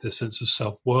 their sense of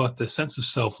self-worth, their sense of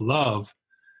self-love,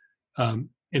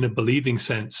 in a believing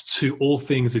sense, to all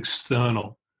things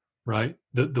external, right?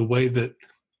 The way that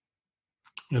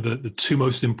the two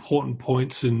most important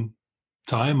points in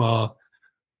time are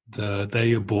the day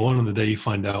you're born and the day you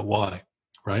find out why,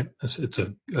 right? It's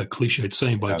a cliched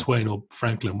saying by Twain or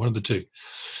Franklin, one of the two.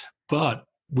 But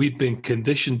we've been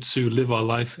conditioned to live our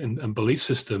life and belief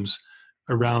systems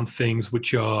around things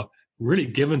which are really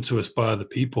given to us by other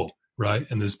people, right?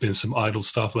 And there's been some idle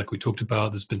stuff like we talked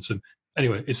about. There's been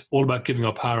anyway, it's all about giving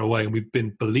our power away. And we've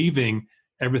been believing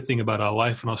everything about our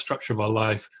life and our structure of our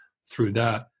life through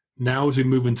that. Now, as we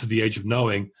move into the age of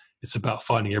knowing, it's about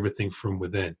finding everything from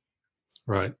within,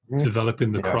 right? Mm-hmm.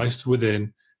 Developing the Christ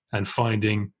within and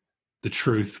finding the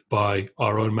truth by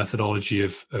our own methodology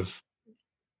of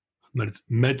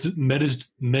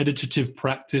meditative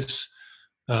practice,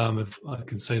 if I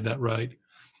can say that right.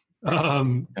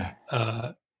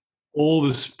 All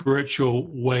the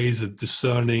spiritual ways of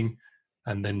discerning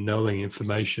and then knowing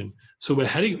information. So we're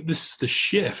heading, this is the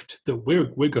shift that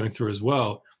we're going through as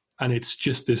well. And it's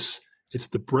just it's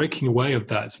the breaking away of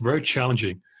that. It's very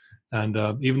challenging. And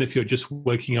even if you're just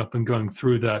waking up and going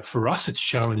through that, for us, it's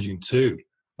challenging too.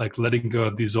 Like letting go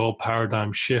of these old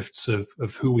paradigm shifts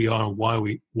of who we are and why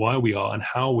we are and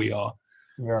how we are.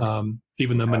 Yeah.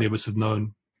 Even though many of us have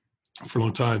known for a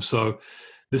long time. So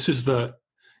this is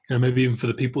maybe even for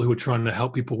the people who are trying to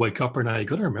help people wake up right now, you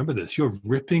got to remember this. You're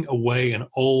ripping away an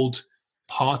old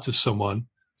part of someone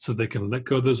so they can let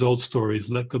go of those old stories,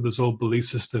 let go of those old belief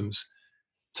systems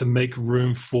to make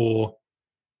room for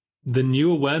the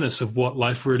new awareness of what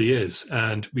life really is.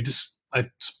 And I'm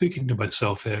speaking to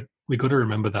myself here, we got to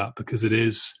remember that, because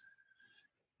it's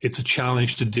a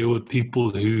challenge to deal with people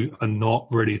who are not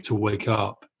ready to wake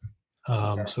up.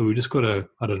 So we just got to,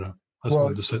 I don't know.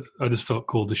 I just felt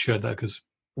called to share that because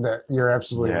you're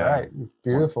absolutely right.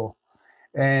 Beautiful.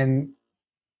 And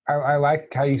I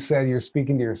like how you said you're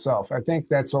speaking to yourself. I think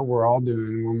that's what we're all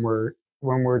doing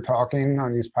when we're talking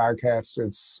on these podcasts.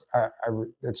 It's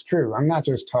true. I'm not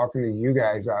just talking to you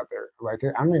guys out there. Like,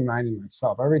 I'm reminding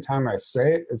myself every time I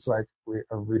say it. It's like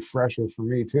a refresher for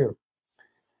me too.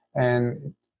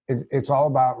 And it's all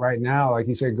about right now, like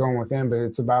you said, going within. But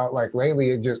it's about, like,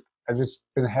 lately, I've just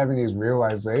been having these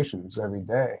realizations every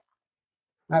day.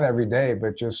 Not every day,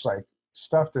 but just like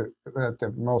stuff that at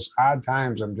the most odd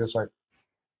times, I'm just like,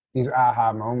 these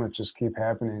aha moments just keep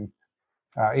happening.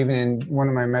 Even in one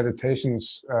of my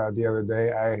meditations the other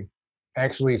day, I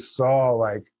actually saw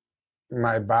like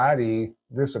my body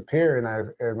disappear, and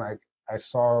I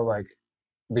saw like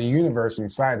the universe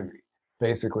inside of me,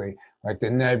 basically, like the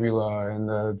nebula and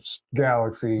the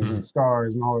galaxies and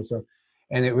stars and all this stuff.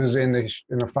 And it was in a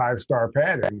 5-star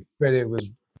pattern, but it was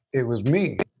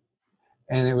me,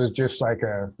 and it was just like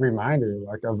a reminder,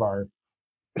 like, of our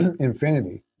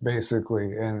infinity,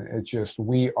 basically. And it's just,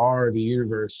 we are the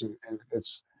universe, and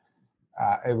it's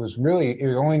it was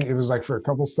like for a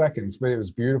couple seconds, but it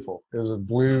was beautiful. It was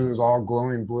blue, it was all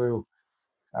glowing blue.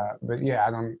 But yeah,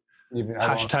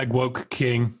 hashtag woke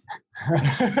king.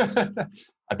 I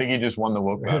think he just won the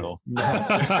woke battle.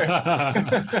 That's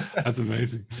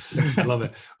amazing. I love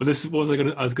it. Well,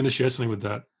 I was going to share something with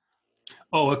that.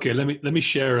 Oh, okay. Let me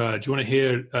share. Do you want to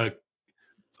hear?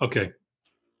 Okay.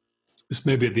 This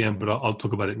may be at the end, but I'll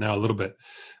talk about it now a little bit.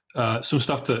 Some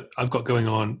stuff that I've got going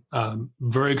on.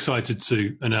 Very excited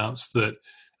to announce that,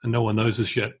 and no one knows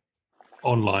this yet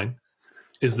online,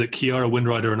 is that Kiara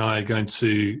Windrider and I are going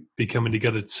to be coming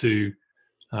together to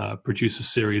produce a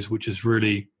series, which is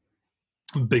really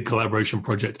a big collaboration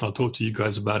project, and I'll talk to you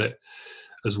guys about it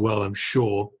as well, I'm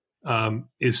sure,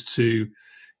 is to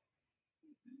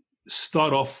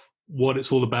start off what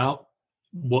it's all about.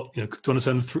 To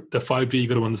understand the 5D, you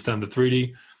got to understand the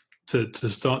 3D. To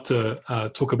start to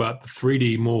talk about the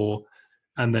 3D more,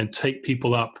 and then take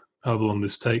people up, however long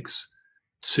this takes,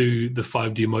 to the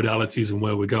 5D modalities and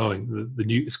where we're going.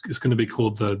 It's going to be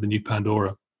called the New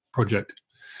Pandora Project.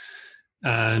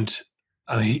 And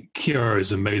Kiara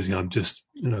is amazing. I'm just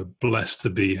blessed to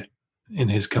be in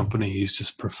his company. He's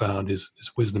just profound. His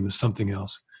wisdom is something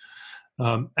else.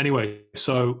 Anyway,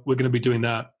 so we're going to be doing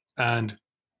that, and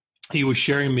he was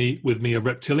sharing with me a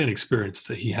reptilian experience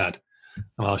that he had,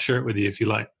 and I'll share it with you if you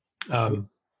like. And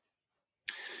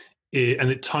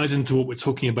it ties into what we're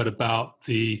talking about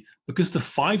because the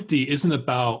 5D isn't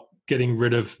about getting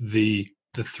rid of the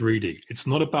 3D. It's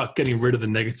not about getting rid of the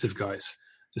negative guys.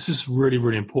 This is really,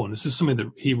 really important. This is something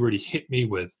that he really hit me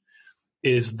with,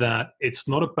 is that it's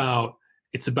about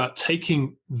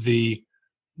taking the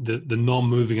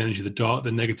non-moving energy,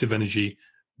 the negative energy,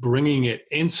 bringing it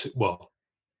into,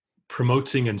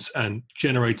 promoting and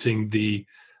generating the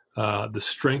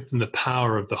strength and the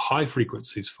power of the high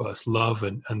frequencies first, love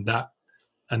and that,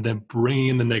 and then bringing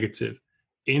in the negative,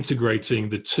 integrating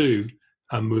the two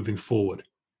and moving forward,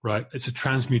 right? It's a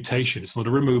transmutation. It's not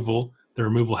a removal. The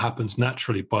removal happens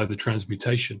naturally by the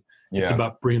transmutation. Yeah. It's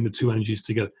about bringing the two energies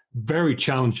together. Very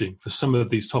challenging for some of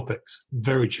these topics,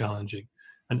 very challenging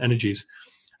and energies.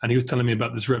 And he was telling me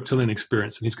about this reptilian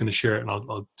experience, and he's going to share it, and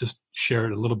I'll just share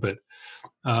it a little bit.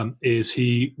 Is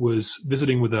he was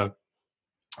visiting with a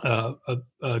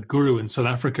guru in South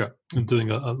Africa and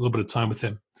doing a little bit of time with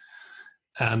him.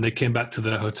 And they came back to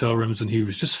their hotel rooms, and he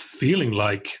was just feeling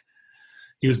like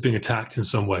he was being attacked in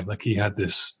some way. Like he had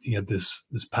this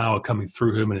power coming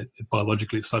through him, and it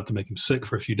biologically it started to make him sick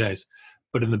for a few days.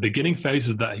 But in the beginning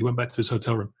phases of that, he went back to his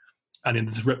hotel room, and in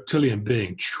this reptilian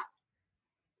being,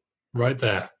 right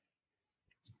there,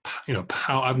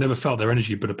 power. I've never felt their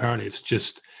energy, but apparently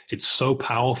it's so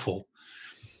powerful.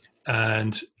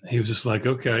 And he was just like,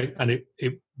 okay. And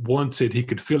he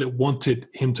could feel it wanted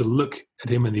him to look at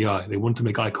him in the eye. They wanted to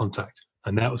make eye contact.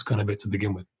 And that was kind of it to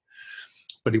begin with.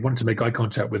 but he wanted to make eye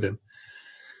contact with him.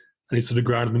 And he sort of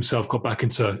grounded himself, got back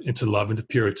into love, into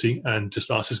purity, and just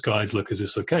asked his guides, look, is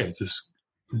this okay? Is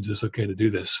this okay to do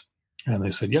this? And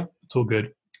they said, yeah, it's all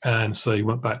good. And so he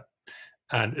went back.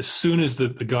 And as soon as the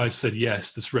guide said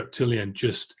yes, this reptilian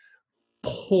just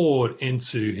poured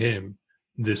into him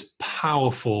this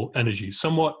powerful energy,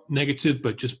 somewhat negative,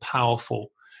 but just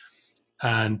powerful,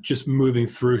 and just moving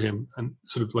through him, and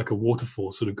sort of like a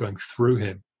waterfall sort of going through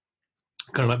him,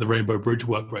 kind of like the Rainbow Bridge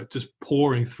work, right? Just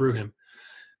pouring through him.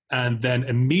 And then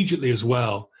immediately as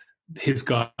well, his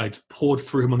guides poured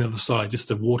through him on the other side,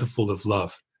 just a waterfall of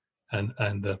love and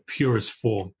the purest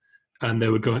form. And they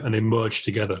were going, and they merged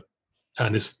together.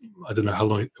 And it's, I don't know how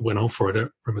long it went on for. I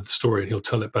don't remember the story, and he'll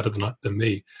tell it better than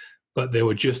me. But they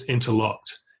were just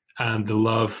interlocked, and the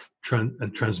love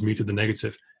transmuted the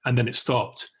negative. And then it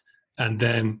stopped. And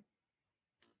then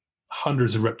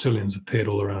hundreds of reptilians appeared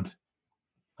all around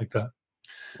like that.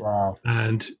 Wow.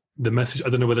 And the message, I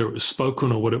don't know whether it was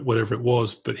spoken or whatever it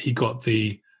was, but he got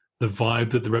the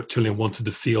vibe that the reptilian wanted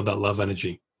to feel that love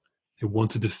energy. He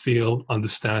wanted to feel,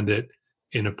 understand it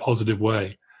in a positive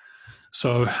way.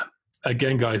 So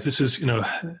again, guys, this is,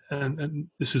 and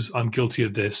this is, I'm guilty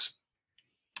of this.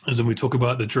 As when we talk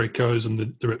about the Dracos and the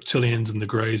reptilians and the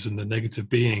Greys and the negative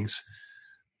beings,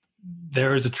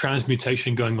 there is a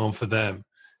transmutation going on for them.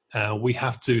 We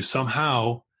have to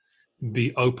somehow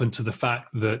be open to the fact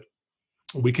that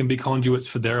we can be conduits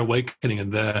for their awakening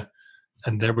and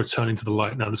their returning to the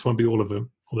light. Now, this won't be all of them.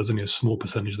 Well, there's only a small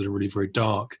percentage that are really very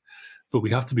dark, but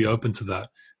we have to be open to that.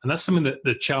 And that's something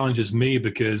that challenges me,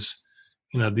 because,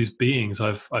 these beings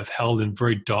I've held in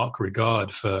very dark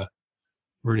regard for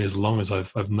really as long as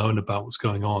I've known about what's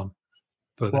going on.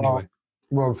 But anyway.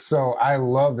 Well, so I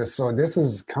love this. So this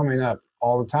is coming up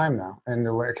all the time now. And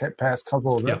the past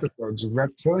couple of episodes,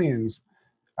 reptilians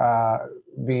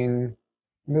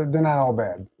they're not all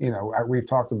bad. We've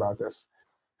talked about this.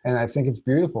 And I think it's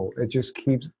beautiful. It just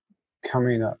keeps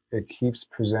coming up. It keeps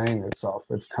presenting itself.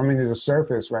 It's coming to the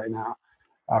surface right now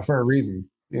for a reason.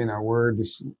 We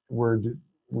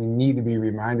need to be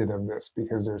reminded of this,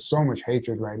 because there's so much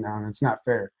hatred right now, and it's not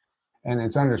fair. And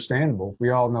it's understandable.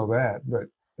 We all know that, but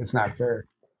it's not fair.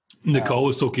 Nicole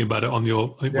was talking about it on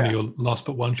one of your last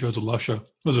but one shows, a last show. It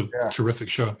was a terrific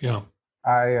show. Yeah.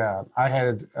 I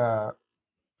had,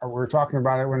 we were talking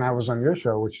about it when I was on your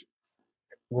show, which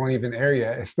won't even air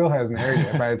yet. It still hasn't aired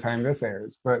yet by the time this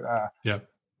airs. But I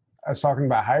was talking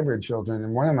about hybrid children,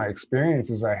 and one of my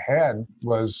experiences I had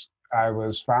was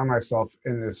found myself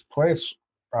in this place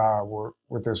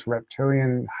with this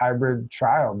reptilian hybrid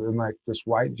child in like this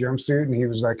white jumpsuit, and he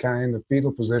was like kind of in the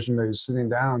fetal position, but he was sitting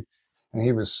down, and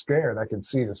he was scared. I could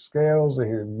see the scales. He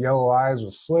had yellow eyes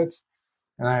with slits,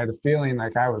 and I had a feeling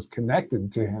like I was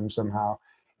connected to him somehow,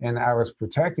 and I was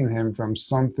protecting him from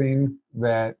something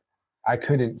that I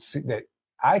couldn't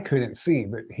see,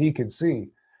 but he could see.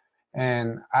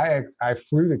 And I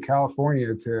flew to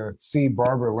California to see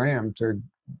Barbara Lamb to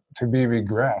be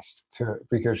regressed,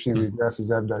 because she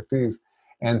regresses abductees.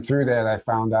 And through that, I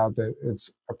found out that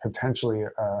it's potentially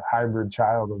a hybrid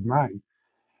child of mine.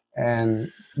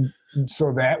 And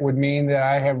so that would mean that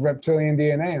I have reptilian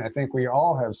DNA. And I think we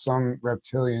all have some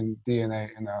reptilian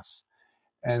DNA in us.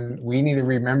 And we need to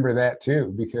remember that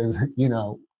too, because,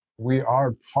 we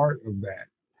are part of that.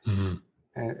 Mm-hmm.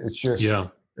 And it's just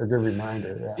a good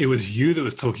reminder. Yeah. It was you that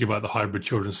was talking about the hybrid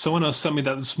children. Someone else sent me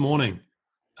that this morning.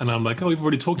 And I'm like, we've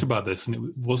already talked about this. And it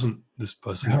wasn't this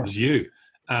person, it was you.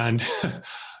 And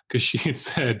because she had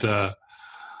said,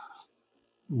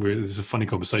 this is a funny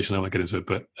conversation, I won't get into it,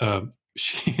 but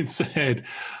she had said,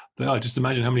 just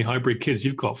imagine how many hybrid kids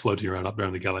you've got floating around up there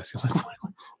in the galaxy. I'm like, what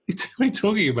are you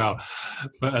talking about?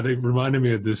 But I think it reminded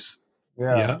me of this.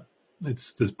 Yeah.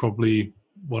 There's probably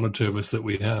one or two of us that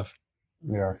we have.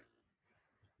 Yeah.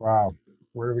 Wow.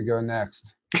 Where do we go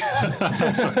next?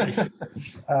 Sorry.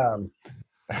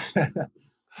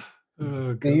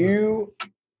 Do you?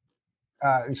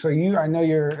 I know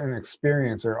you're an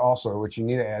experiencer also, which you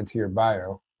need to add to your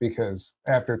bio, because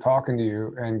after talking to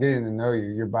you and getting to know you,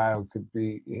 your bio could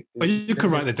be. But you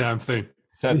can write the damn thing.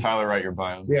 Said Tyler, write your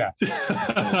bio. Yeah.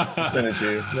 Send it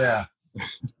to you. Yeah.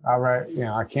 I'll write.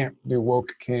 I can't do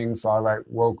woke king, so I'll write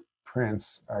woke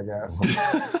prince, I guess.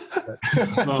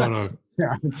 No.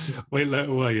 Yeah. Wait.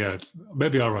 Well, yeah.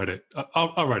 Maybe I'll write it.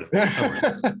 I'll write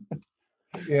it.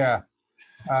 Yeah.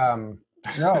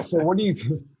 No. So what do you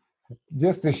think?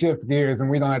 Just to shift gears, and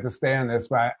we don't have to stay on this,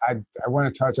 but I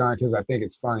want to touch on it because I think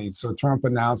it's funny. So Trump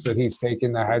announced that he's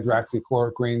taking the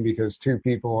hydroxychloroquine because 2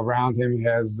 people around him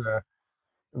has the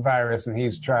virus, and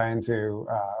he's trying to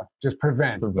just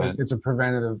prevent. It's a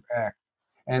preventative act.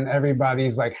 and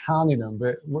everybody's like hounding him.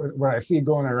 But what I see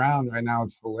going around right now,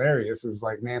 it's hilarious, is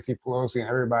like Nancy Pelosi and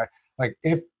everybody, like,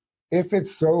 if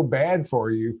it's so bad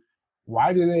for you,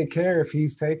 why do they care if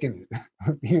he's taking it?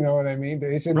 You know what I mean?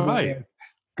 They should Right.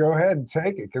 Go ahead and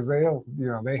take it, because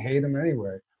they hate him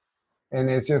anyway. And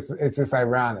it's just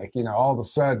ironic, all of a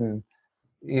sudden,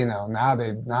 now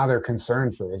they're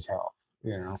concerned for his health,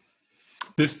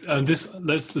 This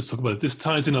let's talk about it. This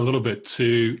ties in a little bit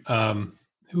to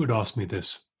who had asked me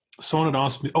this. Someone had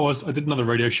asked me. I did another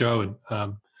radio show,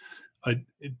 and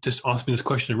it just asked me this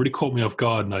question. It really caught me off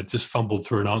guard, and I just fumbled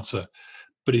through an answer.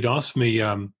 But he'd asked me.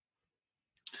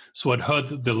 So I'd heard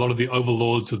that a lot of the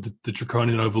overlords of the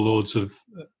draconian overlords of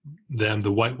them,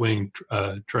 the white-winged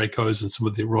Dracos and some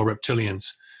of the raw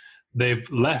reptilians, they've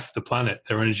left the planet.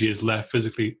 Their energy has left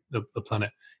physically the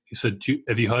planet. He said,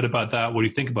 have you heard about that? What do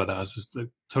you think about that? I was just, it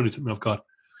totally took me off guard.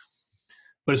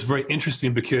 But it's very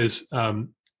interesting because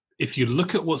if you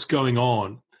look at what's going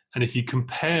on, and if you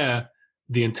compare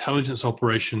the intelligence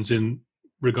operations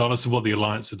regardless of what the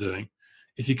Alliance are doing,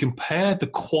 if you compare the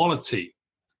quality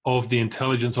of the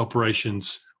intelligence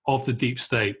operations of the deep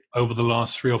state over the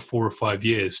last 3 or 4 or 5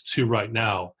 years to right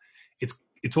now,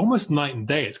 it's almost night and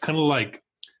day. It's kind of like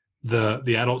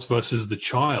the adults versus the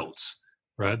childs,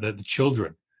 right? The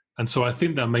children. And so I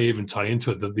think that may even tie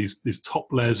into it, that these top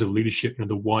layers of leadership,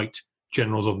 the white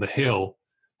generals on the Hill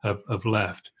have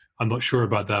left. I'm not sure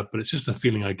about that, but it's just a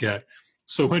feeling I get.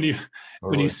 So when you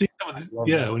see some of this,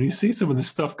 when you see some of this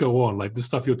stuff go on, like the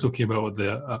stuff you're talking about with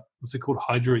the what's it called?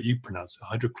 You pronounce it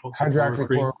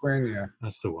hydroxychloroquine. Yeah,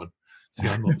 that's the one. See,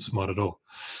 I'm not smart at all.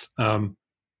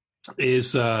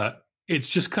 It's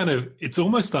just kind of, it's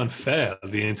almost unfair,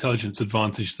 the intelligence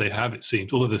advantage they have, it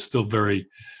seems, although they're still very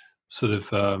sort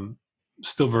of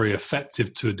still very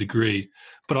effective to a degree.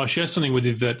 But I'll share something with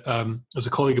you that as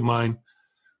a colleague of mine,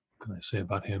 what can I say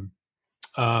about him?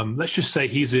 Let's just say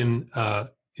he's in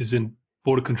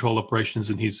border control operations,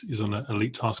 and he's on an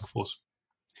elite task force.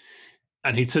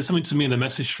 And he said something to me in a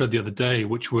message thread the other day,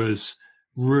 which was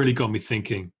really got me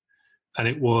thinking. And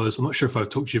it was, I'm not sure if I've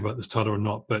talked to you about this, Tyler, or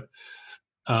not, but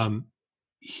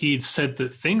he'd said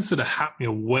that things that are happening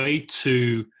are way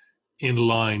too in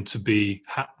line to be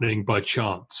happening by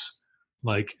chance.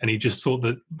 And he just thought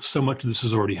that so much of this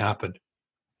has already happened.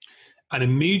 And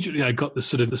immediately I got this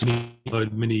sort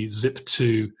of mini zip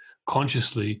to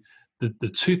consciously the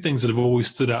two things that have always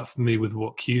stood out for me with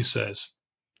what Q says.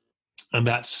 And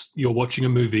that's, you're watching a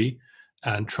movie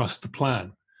and trust the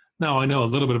plan. Now, I know a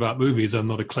little bit about movies. I'm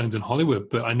not acclaimed in Hollywood,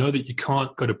 but I know that you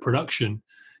can't go to production.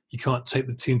 You can't take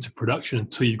the team to production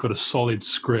until you've got a solid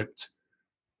script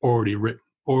already written,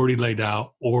 already laid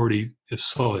out, already is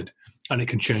solid. And it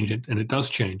can change it, and it does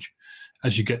change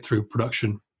as you get through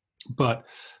production. But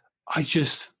I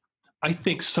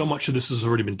think so much of this has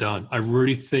already been done. I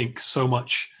really think so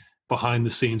much behind the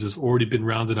scenes has already been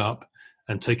rounded up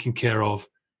and taken care of,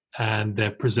 and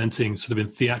they're presenting sort of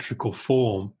in theatrical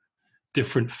form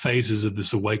different phases of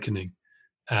this awakening.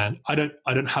 And I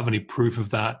don't have any proof of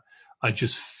that. I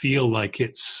just feel like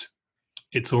it's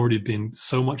already been,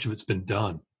 so much of it's been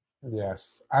done.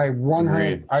 Yes, I've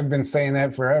been saying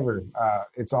that forever.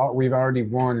 We've already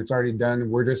won. It's already done.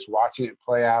 We're just watching it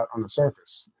play out on the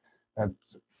surface. I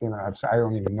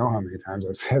don't even know how many times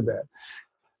I've said that.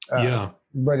 Yeah,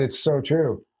 but it's so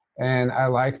true, and I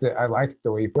like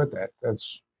the way you put that.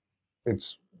 It's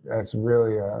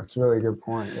really a good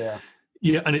point. Yeah.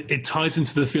 Yeah, and it ties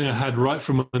into the feeling I had right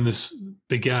from when this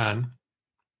began,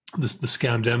 the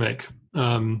scamdemic.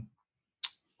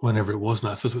 Whenever it was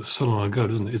now, it feels like so long ago,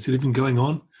 doesn't it? Is it even going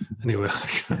on? Anyway,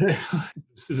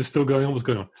 is it still going on? What's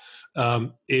going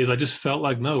on? I just felt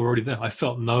like, no, we're already there. I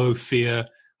felt no fear.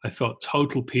 I felt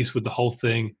total peace with the whole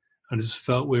thing, and I just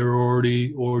felt we were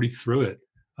already through it.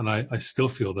 And I still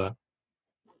feel that.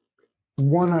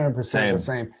 100% the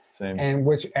same. And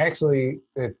which actually,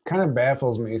 it kind of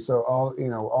baffles me. So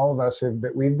all of us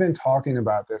we've been talking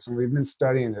about this, and we've been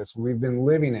studying this, and we've been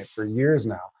living it for years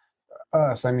now.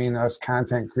 Us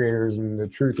content creators and the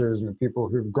truthers and the people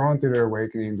who've gone through their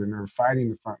awakenings and are fighting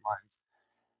the front lines.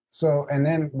 So, and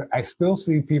then I still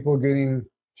see people getting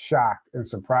shocked and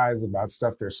surprised about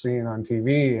stuff they're seeing on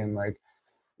TV, and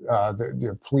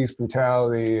the police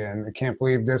brutality, and I can't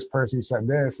believe this person said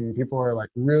this, and people are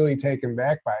like really taken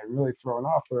back by it, really thrown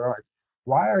off. They're like,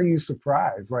 why are you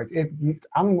surprised?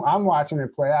 I'm watching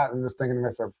it play out and just thinking to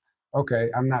myself, okay,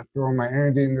 I'm not throwing my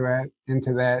energy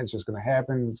into that. It's just going to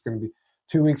happen. It's going to be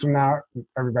 2 weeks from now.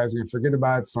 Everybody's going to forget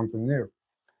about it, something new.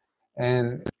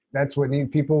 And that's what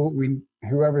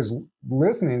whoever's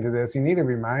listening to this, you need to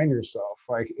remind yourself,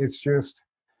 it's just,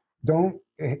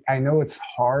 I know it's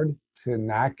hard to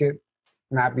not get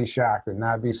not be shocked and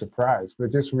not be surprised,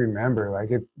 but just remember, like,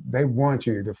 they want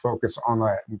you to focus on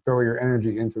that and throw your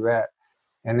energy into that.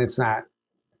 And it's not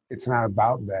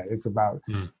about that. It's about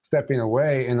stepping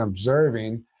away and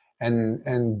observing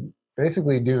and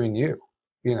basically doing you,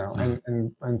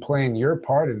 and playing your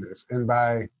part in this. And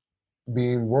by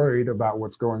being worried about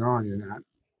what's going on, you're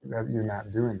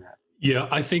not doing that. Yeah,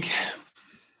 I think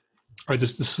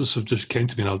this sort of just came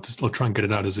to me, and I'll try and get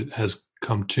it out as it has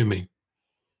come to me.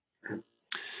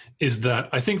 Is that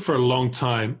I think for a long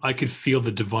time I could feel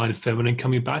the divine feminine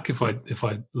coming back. If I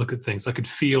look at things, I could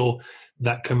feel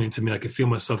that coming to me. I could feel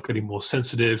myself getting more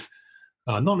sensitive,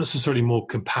 not necessarily more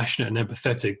compassionate and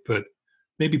empathetic, but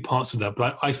maybe parts of that.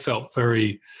 But I felt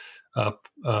very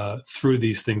through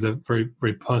these things, I very,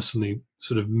 very personally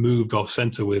sort of moved off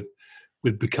center with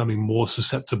becoming more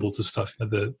susceptible to stuff,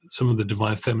 some of the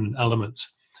divine feminine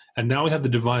elements. And now we have the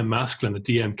divine masculine, the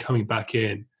DM, coming back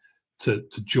in to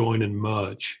join and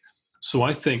merge. So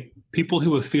I think people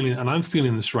who are feeling, and I'm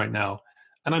feeling this right now,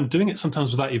 and I'm doing it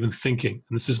sometimes without even thinking,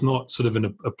 and this is not sort of in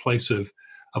a place of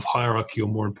hierarchy or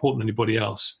more important than anybody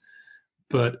else,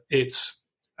 but it's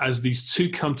as these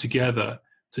two come together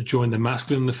to join the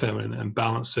masculine and the feminine and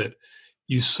balance it,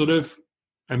 you sort of,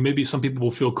 and maybe some people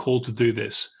will feel called to do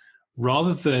this,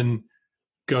 rather than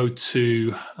go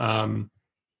to, I'll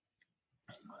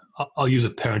use a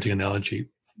parenting analogy,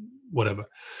 whatever.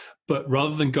 But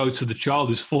rather than go to the child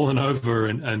who's fallen over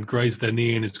and grazed their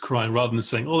knee and is crying, rather than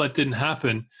saying, oh, that didn't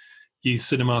happen, you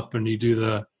sit them up and you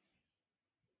do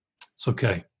it's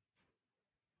okay.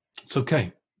 It's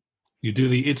okay. You do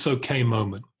the it's okay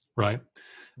moment, right?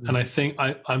 Mm-hmm. And I think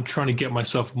I'm trying to get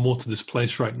myself more to this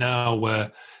place right now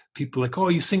where people are like, oh,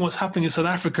 you seeing what's happening in South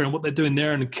Africa and what they're doing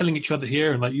there and killing each other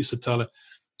here. And like you said, Tyler,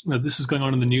 this is going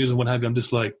on in the news and what have you. I'm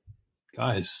just like,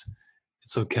 guys,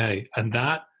 it's okay. And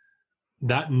that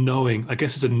knowing, I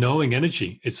guess it's a knowing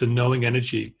energy. It's a knowing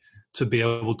energy to be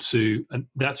able to, and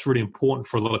that's really important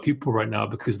for a lot of people right now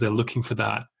because they're looking for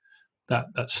that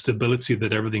stability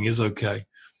that everything is okay.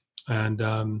 And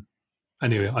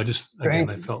anyway, I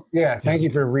felt. Yeah, thank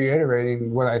you for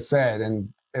reiterating what I said,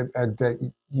 and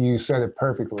that you said it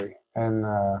perfectly. And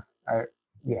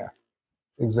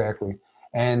exactly.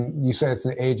 And you said it's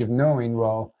the age of knowing.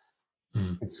 Well,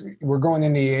 we're going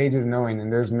in the age of knowing,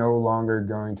 and there's no longer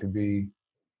going to be,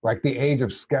 like, the age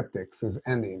of skeptics is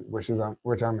ending, which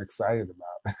I'm excited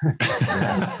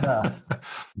about.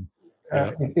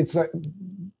 It's like,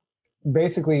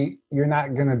 basically, you're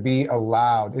not going to be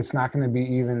allowed. It's not going to be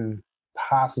even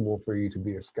possible for you to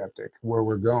be a skeptic where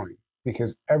we're going,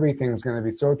 because everything's going to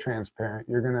be so transparent.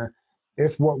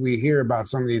 If what we hear about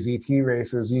some of these ET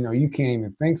races, you can't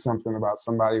even think something about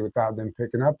somebody without them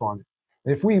picking up on it.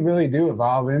 If we really do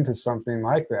evolve into something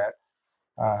like that,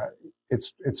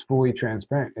 it's fully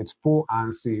transparent. It's full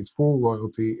honesty. It's full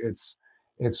loyalty. It's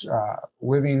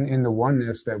living in the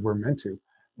oneness that we're meant to.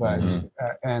 But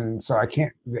and so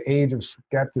the age of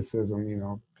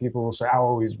skepticism, people will say, I'll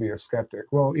always be a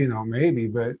skeptic. Well, maybe,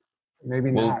 but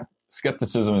maybe not.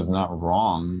 Skepticism is not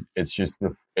wrong. It's just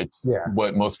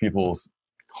what most people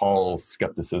call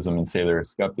skepticism and say they're a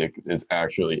skeptic is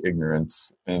actually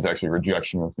ignorance, and is actually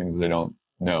rejection of things they don't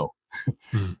know,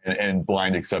 and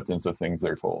blind acceptance of things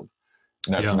they're told.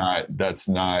 And that's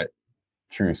not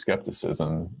true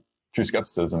skepticism. True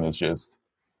skepticism is just,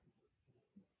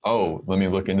 oh, let me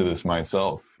look into this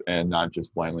myself and not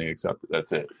just blindly accept it.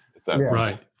 That's it.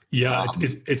 Right. Yeah,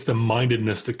 it's the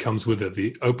mindedness that comes with it,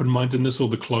 the open-mindedness or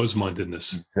the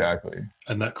closed-mindedness. Exactly.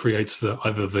 And that creates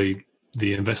either the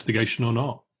investigation or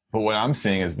not. But what I'm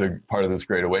seeing is the part of this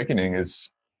great awakening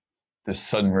is this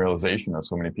sudden realization of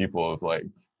so many people of like,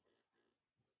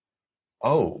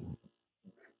 oh,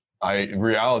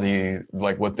 reality,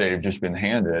 like what they've just been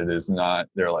handed is not,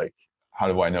 they're like, how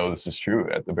do I know this is true?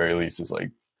 At the very least, it's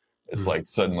like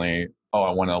suddenly, oh,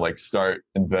 I want to like start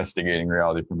investigating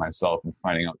reality for myself and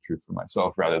finding out truth for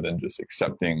myself rather than just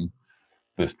accepting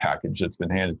this package that's been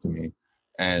handed to me.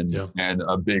 And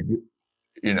a big,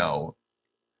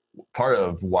 part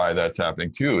of why that's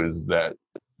happening too is that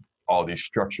all these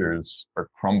structures are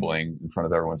crumbling in front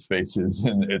of everyone's faces,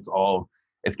 and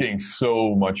it's getting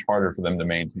so much harder for them to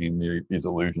maintain these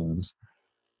illusions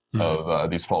of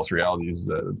these false realities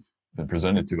that have been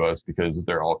presented to us, because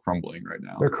they're all crumbling right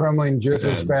now. They're crumbling just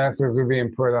as fast as they're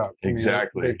being put up.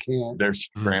 Exactly. They can't. They're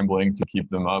scrambling to keep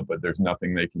them up, but there's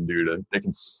nothing they can do they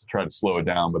can try to slow it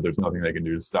down, but there's nothing they can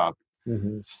do to stop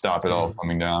it all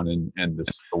coming down and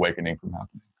this awakening from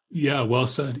happening. Yeah, well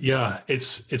said. Yeah,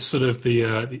 it's sort of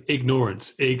the ignoring.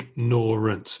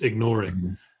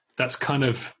 That's kind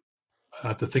of, I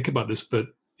have to think about this, but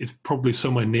it's probably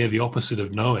somewhere near the opposite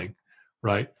of knowing,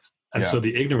 right? And so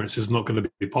the ignorance is not going to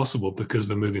be possible because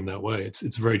we're moving that way.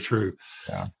 It's very true.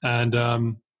 Yeah.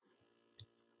 And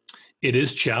it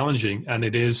is challenging, and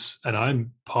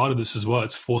I'm part of this as well.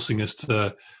 It's forcing us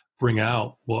to bring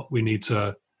out what we need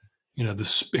to, the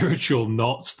spiritual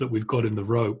knots that we've got in the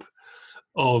rope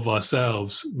of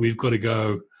ourselves. We've got to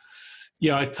go,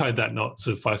 yeah, I tied that knot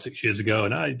sort of 5-6 years ago,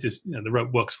 and I just, the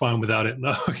rope works fine without it.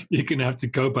 No, you're going to have to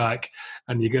go back,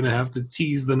 and you're going to have to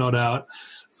tease the knot out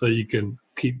so you can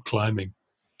keep climbing.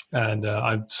 And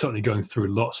I'm certainly going through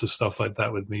lots of stuff like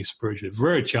that with me spiritually. It's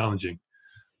very challenging.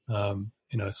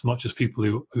 It's not just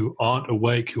people who aren't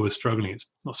awake who are struggling. It's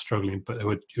not struggling, but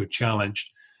who are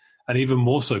challenged. And even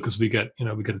more so because we get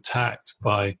attacked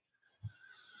by,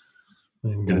 I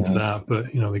didn't get into that,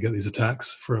 but, we get these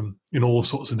attacks in all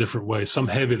sorts of different ways, some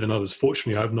heavier than others.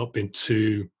 Fortunately, I've not been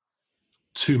too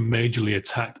majorly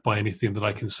attacked by anything that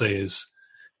I can say is,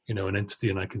 an entity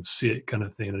and I can see it kind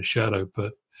of thing in a shadow.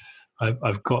 But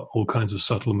I've got all kinds of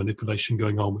subtle manipulation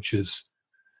going on, which is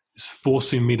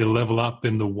forcing me to level up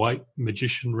in the white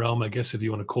magician realm, I guess, if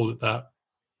you want to call it that,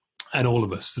 and all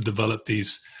of us to develop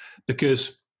these,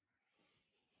 because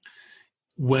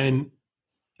when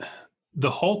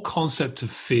the whole concept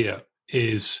of fear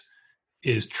is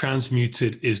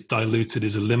transmuted, is diluted,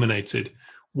 is eliminated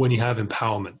when you have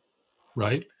empowerment,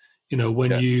 right?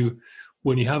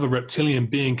 When you have a reptilian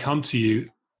being come to you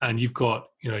and you've got,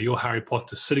 your Harry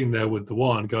Potter sitting there with the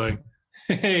wand going,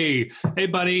 hey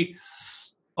buddy,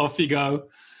 off you go.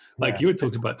 Like you had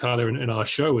talked about, Tyler, in our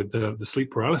show with the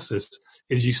sleep paralysis,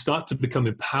 is you start to become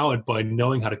empowered by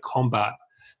knowing how to combat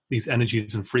these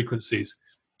energies and frequencies.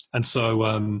 And so,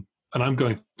 and I'm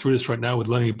going through this right now with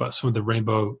learning about some of the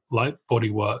rainbow light body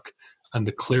work and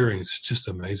the clearings. It's just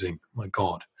amazing. My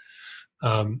God,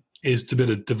 is to be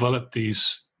able to develop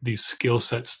these skill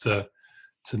sets to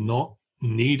not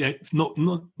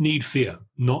need fear,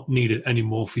 not need it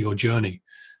anymore for your journey.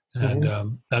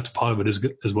 And that's part of it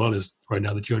as well as right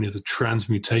now the journey of the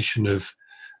transmutation of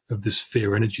this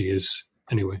fear energy is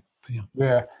anyway.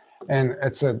 Yeah. And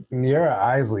it's a Nira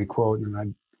Isley quote,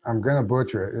 and I'm going to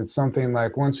butcher it. It's something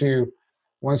like, once you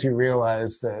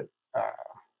realize that,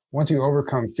 once you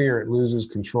overcome fear, it loses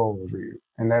control over you.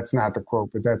 And that's not the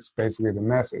quote, but that's basically the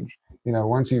message.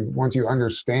 Once you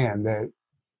understand that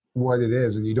what it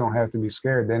is and you don't have to be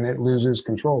scared, then it loses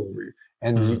control over you.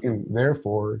 And you can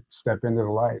therefore step into the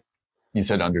light. You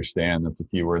said understand. That's a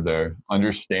key word there.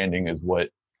 Understanding is what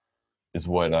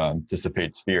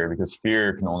dissipates fear, because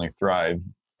fear can only thrive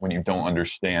when you don't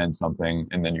understand something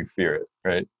and then you fear it,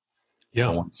 right? Yeah.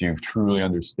 And once you truly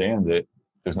understand it,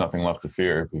 there's nothing left to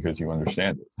fear because you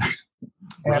understand it.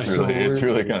 It's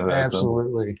really kind of that.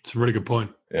 Absolutely. It's a really good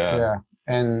point. Yeah. Yeah.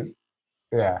 And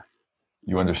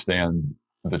you understand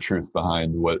the truth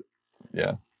behind what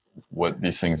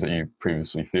these things that you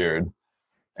previously feared,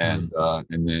 and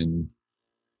then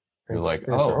you're like, it's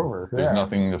over. There's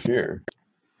nothing to fear,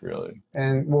 really.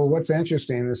 And well, what's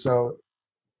interesting is,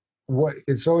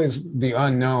 it's always the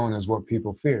unknown is what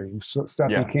people fear. Stuff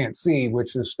you can't see,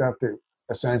 which is stuff that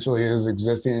essentially is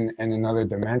existing in another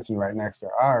dimension right next to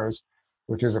ours,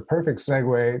 which is a perfect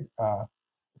segue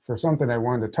for something I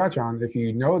wanted to touch on. If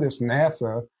you notice,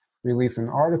 NASA released an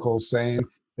article saying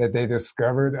that they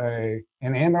discovered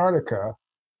in Antarctica,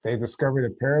 they discovered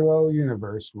a parallel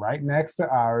universe right next to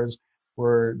ours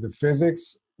where the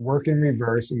physics work in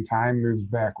reverse and time moves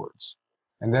backwards.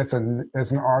 And that's a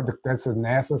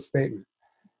NASA statement.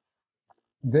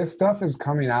 This stuff is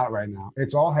coming out right now.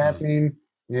 It's all happening.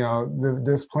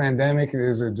 This pandemic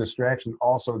is a distraction.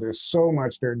 Also, there's so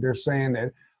much. They're saying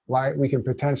that we can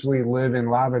potentially live in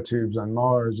lava tubes on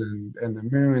Mars and the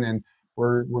moon, and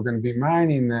we're going to be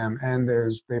mining them. And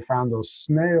they found those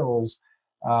snails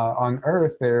on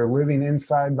Earth. They're living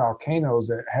inside volcanoes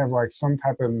that have like some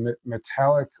type of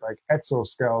metallic like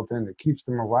exoskeleton that keeps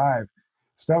them alive.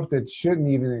 Stuff that shouldn't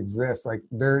even exist. Like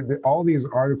all these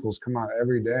articles come out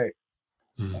every day,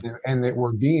 and that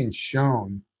we're being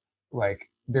shown like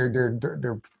they're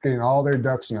getting all their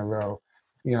ducks in a row,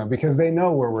 because they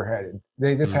know where we're headed.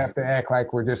 They just have to act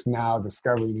like we're just now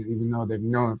discovering it, even though they've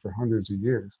known it for hundreds of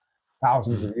years,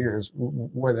 thousands of years,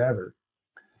 whatever.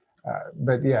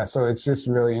 But yeah, so it's just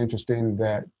really interesting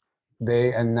that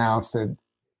they announced that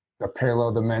a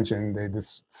parallel dimension. They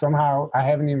just somehow, I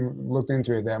haven't even looked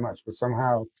into it that much, but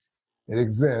somehow it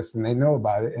exists and they know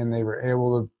about it, and they were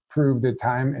able to prove that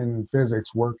time and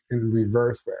physics work in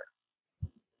reverse there.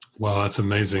 Wow, that's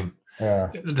amazing.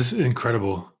 Yeah. This is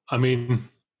incredible. I mean,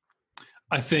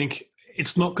 I think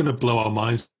it's not going to blow our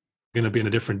minds. We're going to be in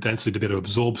a different density to be able to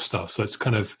absorb stuff. So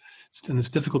it's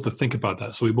difficult to think about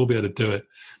that. So we will be able to do it.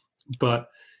 But,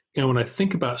 when I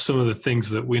think about some of the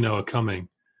things that we know are coming,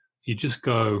 you just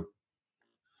go,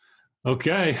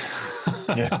 okay,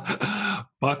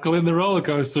 buckle in the roller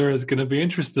coaster. It's going to be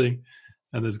interesting.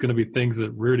 And there's going to be things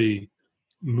that really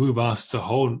move us to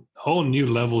whole new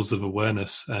levels of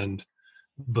awareness and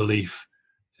belief.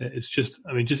 It's just,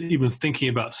 I mean, just even thinking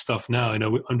about stuff now,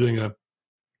 I'm doing an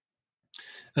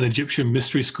Egyptian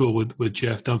mystery school with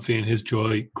Jeff Dunphy and his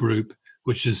Joy group,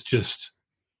 which is just,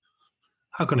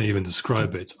 how can I even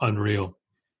describe it? It's unreal.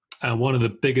 And one of the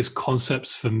biggest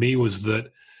concepts for me was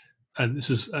that, and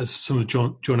this is as some of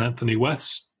John Anthony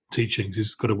West's teachings.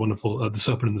 He's got a wonderful, The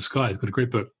Serpent in the Sky. He's got a great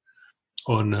book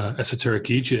on esoteric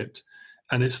Egypt.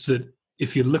 And it's that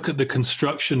if you look at the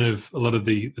construction of a lot of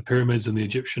the pyramids and the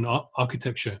Egyptian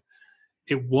architecture,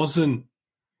 it wasn't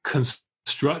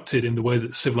constructed in the way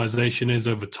that civilization is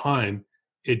over time.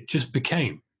 It just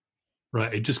became,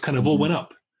 right? It just kind of all went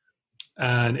up.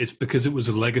 And it's because it was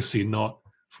a legacy, not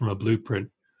from a blueprint.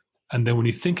 And then when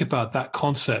you think about that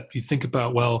concept, you think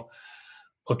about, well,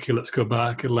 okay, let's go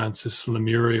back, Atlantis,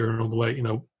 Lemuria, and all the way,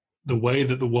 the way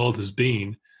that the world has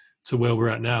been to where we're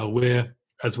at now,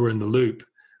 as we're in the loop,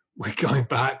 we're going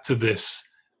back to this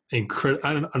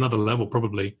another level,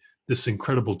 probably, this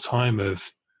incredible time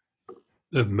of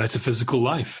metaphysical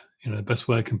life, the best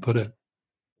way I can put it.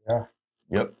 Yeah.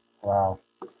 Yep. Wow.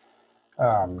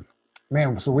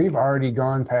 Man, so we've already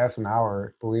gone past an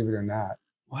hour, believe it or not.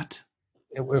 What?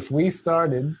 If we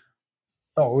started,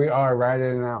 we are right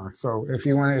at an hour. So if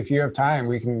you have time,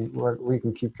 we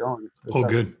can keep going. All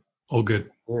good.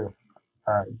 Yeah. All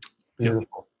right.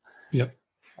 Beautiful. Yep.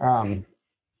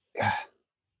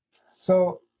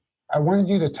 So I wanted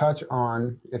you to touch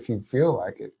on, if you feel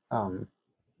like it,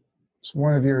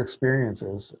 one of your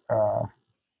experiences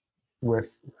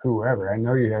with whoever. I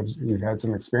know you've had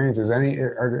some experiences.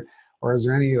 Or is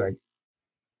there any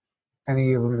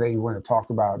of them that you want to talk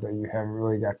about that you haven't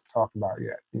really got to talk about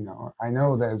yet? I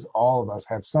know that all of us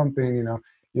have something.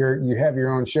 You have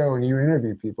your own show and you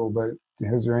interview people, but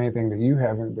is there anything that you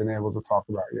haven't been able to talk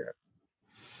about yet?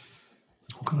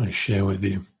 What can I share with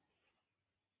you?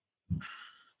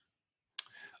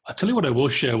 I'll tell you what I will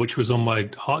share, which was on my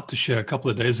heart to share a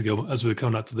couple of days ago as we were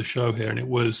coming out to the show here, and it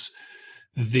was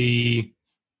and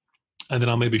then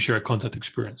I'll maybe share a contact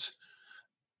experience.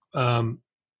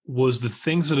 Was the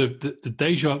things that have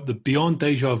the beyond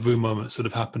deja vu moments that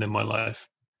have happened in my life.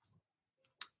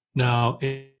 Now,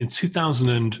 in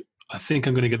 2000, I think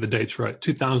I'm going to get the dates right,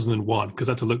 2001, because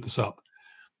I had to look this up.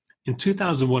 In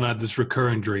 2001, I had this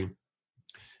recurring dream,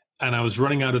 and I was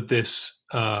running out of this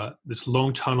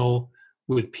long tunnel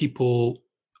with people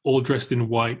all dressed in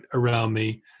white around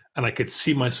me, and I could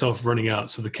see myself running out.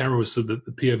 So the camera was, so the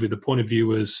POV, the point of view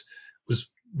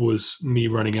was me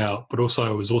running out, but also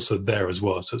I was also there as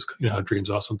well. So it's how dreams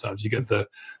are sometimes. You get the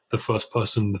first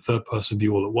person, the third person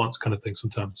view all at once kind of thing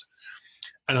sometimes.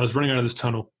 And I was running out of this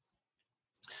tunnel,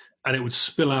 and it would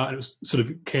spill out, and it was sort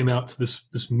of came out to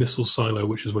this missile silo,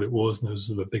 which is what it was, and there was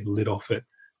sort of a big lid off it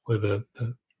where the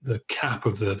cap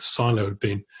of the silo had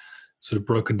been sort of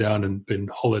broken down and been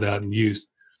hollowed out and used.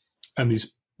 And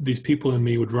these people and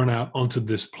me would run out onto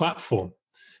this platform,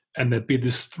 and there'd be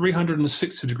this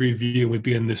 360-degree view, and we'd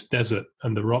be in this desert,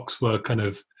 and the rocks were kind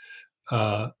of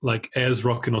like Ayers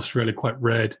Rock in Australia, quite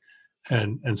red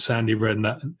and sandy red, and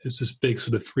that it's this big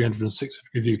sort of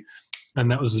 360-degree view, and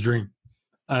that was the dream.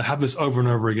 I have this over and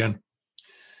over again.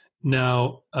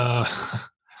 Now, it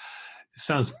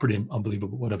sounds pretty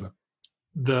unbelievable, whatever.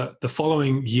 The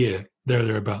following year,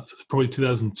 thereabouts, it's probably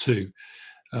 2002,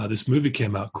 this movie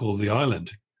came out called The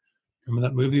Island. Remember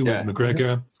that movie with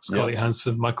McGregor, Scarlett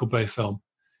Johansson, Michael Bay film?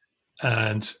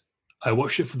 And I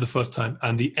watched it for the first time,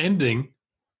 and the ending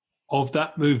of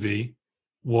that movie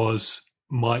was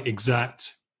my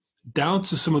exact, down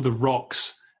to some of the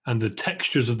rocks and the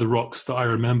textures of the rocks that I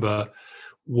remember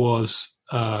was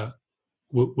the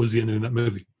ending of that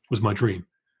movie, was my dream.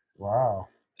 Wow.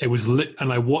 It was lit,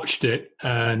 and I watched it,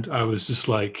 and I was just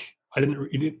like,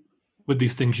 with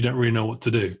these things, you don't really know what to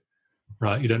do,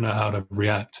 right? You don't know how to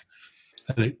react.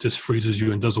 And it just freezes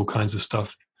you and does all kinds of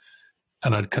stuff.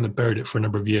 And I'd kind of buried it for a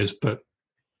number of years, but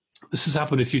this has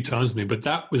happened a few times to me. But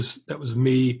that was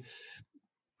me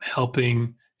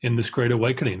helping in this great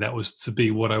awakening. That was to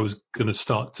be what I was going to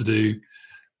start to do,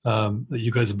 that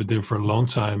you guys have been doing for a long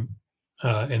time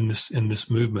in this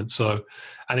movement. So,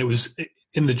 and it was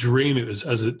in the dream, it was,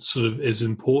 as it sort of is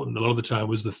important a lot of the time,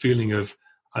 was the feeling of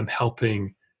I'm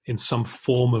helping in some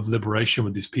form of liberation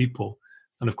with these people.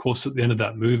 And of course, at the end of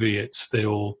that movie, it's they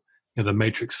all, the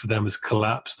matrix for them has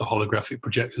collapsed. The holographic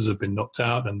projectors have been knocked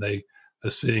out, and they are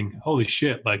seeing, holy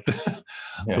shit, like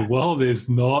the world is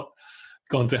not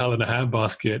gone to hell in a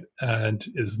handbasket, and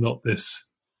is not this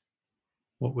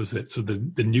what was it? So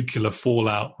the nuclear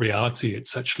fallout reality.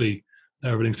 It's actually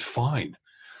everything's fine.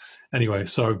 Anyway,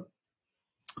 so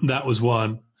that was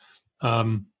one.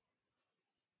 What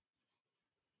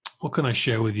can I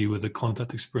share with you with the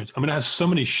contact experience? I mean, I have so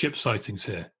many ship sightings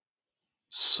here,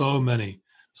 so many.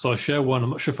 So I'll share one.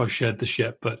 I'm not sure if I've shared this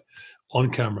yet, but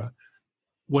on camera,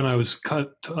 when I was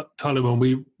Tyler, when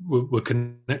we were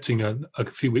connecting a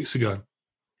few weeks ago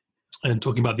and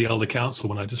talking about the Elder Council,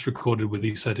 when I just recorded with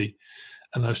ESETI,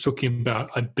 and I was talking about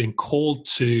I'd been called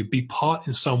to be part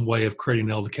in some way of creating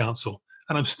an Elder Council,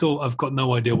 and I've got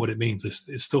no idea what it means.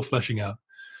 It's still fleshing out,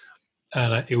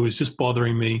 and it was just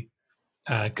bothering me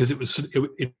because it was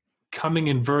coming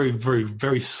in very, very,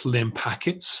 very slim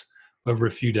packets over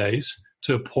a few days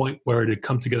to a point where it had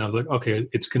come together. I was like, okay,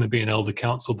 it's going to be an Elder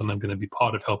Council, then I'm going to be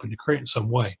part of helping to create in some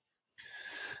way.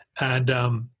 And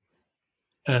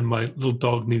my little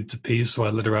dog needed to pee, so I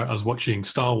let her out. I was watching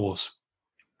Star Wars,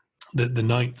 the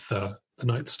ninth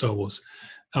Star Wars,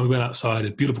 and we went outside.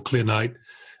 A beautiful, clear night,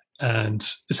 and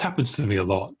this happens to me a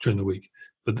lot during the week.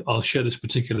 But I'll share this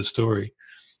particular story.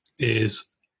 Is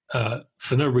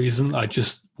for no reason, I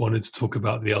just wanted to talk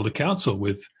about the Elder Council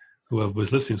with whoever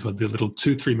was listening. So I did a little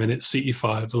 2-3 minute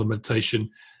CE5 little meditation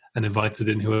and invited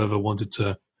in whoever wanted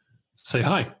to say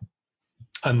hi.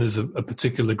 And there's a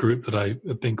particular group that I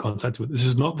have been contacted with. This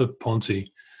is not the Ponte,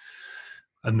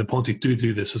 and the Ponte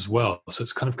do this as well. So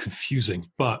it's kind of confusing.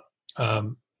 But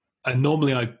and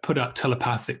normally I put out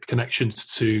telepathic connections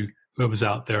to whoever's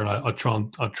out there, and I'll try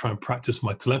and practice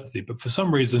my telepathy. But for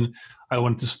some reason, I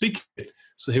wanted to speak it.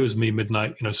 So here was me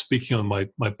midnight, speaking on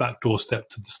my back doorstep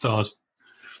to the stars.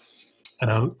 And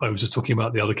I was just talking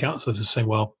about the Elder Council. I was just saying,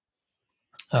 well,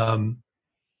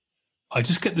 I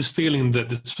just get this feeling that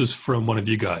this was from one of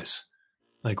you guys.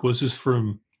 Like, was this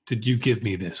from, did you give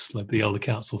me this, like the Elder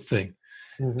Council thing?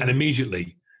 Mm-hmm. And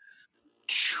immediately,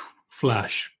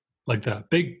 flash, like that.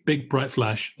 Big, bright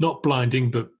flash, not blinding,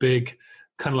 but big,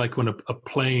 kind of like when a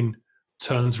plane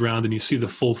turns around and you see the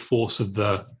full force of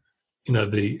the,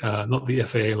 not the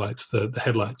FAA lights, the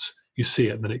headlights. You see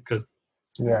it, and then it goes,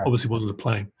 obviously it wasn't a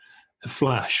plane. A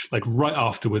flash, like right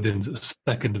after, within a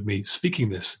second of me speaking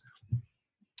this.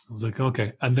 I was like,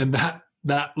 okay. And then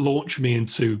that launched me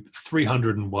into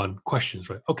 301 questions,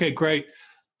 right? Okay, great.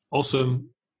 Awesome.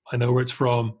 I know where it's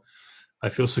from. I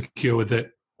feel secure with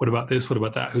it. What about this? What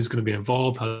about that? Who's going to be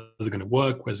involved? How's it going to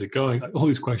work? Where's it going? All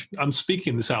these questions. I'm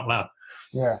speaking this out loud.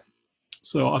 Yeah.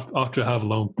 So after however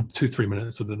long, 2-3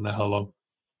 minutes, I don't know how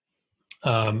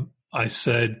long, I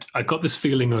said, I got this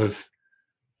feeling of,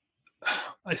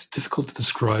 it's difficult to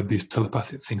describe these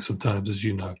telepathic things sometimes, as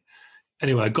you know.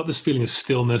 Anyway, I got this feeling of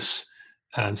stillness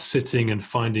and sitting and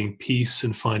finding peace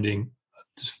and finding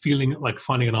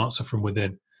an answer from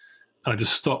within. And I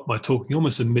just stopped my talking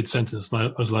almost in mid-sentence. And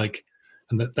I was like,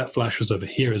 and that flash was over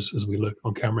here as we look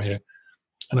on camera here.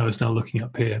 And I was now looking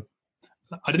up here.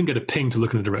 I didn't get a ping to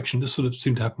look in a direction. This sort of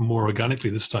seemed to happen more organically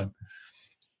this time.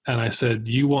 And I said,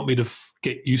 you want me to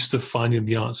get used to finding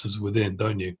the answers within,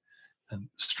 don't you? And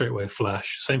straight away,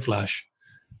 flash, same flash.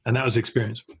 And that was the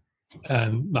experience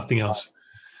and nothing else.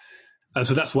 And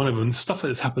so that's one of them. Stuff like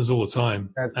this happens all the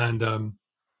time. And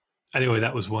anyway,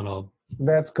 that was one.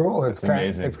 That's cool. It's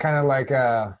amazing. It's kind of like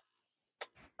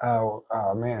oh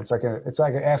man, it's like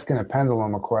asking a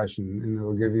pendulum a question, and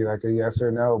it'll give you like a yes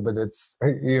or no, but it's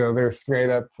they're straight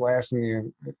up flashing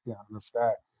you in the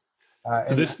sky.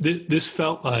 So this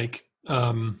felt like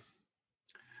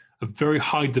a very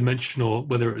high dimensional,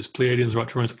 whether it was Pleiadians or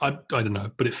Arcturians, I don't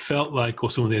know, but it felt like, or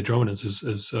some of the Andromedans,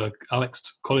 as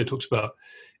Alex Collier talks about,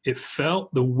 it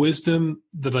felt the wisdom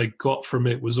that I got from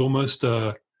it was almost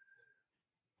an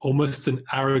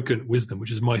arrogant wisdom,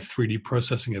 which is my 3D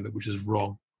processing of it, which is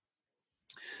wrong.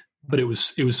 But it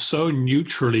was so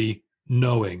neutrally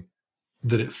knowing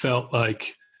that it felt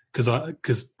like, because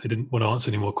they didn't want to answer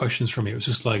any more questions from me. It was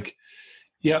just like,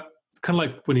 yeah, kind of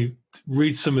like when you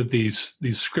read some of these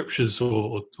scriptures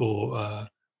or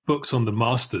books on the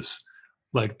masters,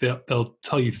 like they'll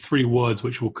tell you 3 words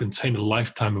which will contain a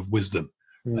lifetime of wisdom.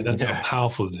 Like that's how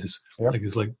powerful it is. Yep. Like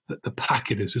it's like the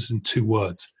packet is just in 2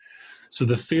 words. So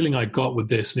the feeling I got with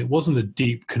this, and it wasn't a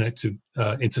deep connected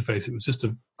interface. It was just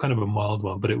a kind of a mild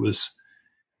one, but it was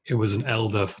an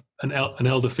elder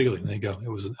feeling. There you go. It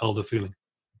was an elder feeling.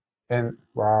 And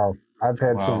wow, I've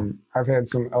had some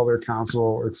Elder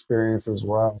Council experience as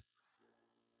well.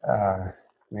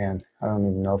 Man, I don't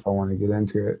even know if I want to get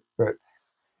into it, but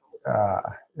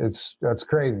that's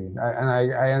crazy.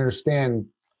 I understand.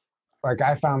 Like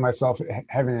I found myself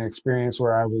having an experience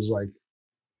where I was like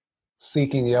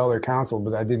seeking the Elder Council,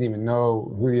 but I didn't even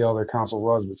know who the Elder Council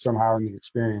was, but somehow in the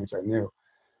experience I knew.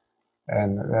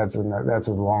 And that's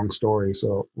a long story,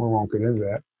 so we won't get into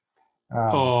that.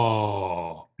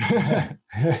 Oh.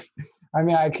 I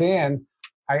mean, I can.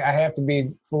 I have to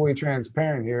be fully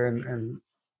transparent here, and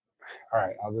all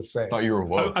right, I'll just say. I thought you were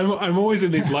woke. I'm always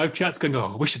in these live chats going,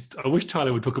 oh, I wish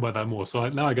Tyler would talk about that more. So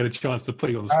now I get a chance to put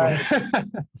you on the spot.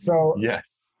 So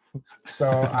yes. So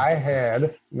I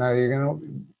had, now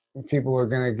people are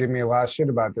gonna give me a lot of shit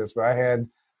about this, but I had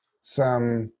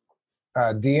some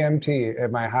DMT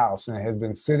at my house, and it had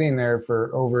been sitting there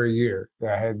for over a year.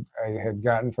 That I had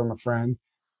gotten from a friend,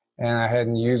 and I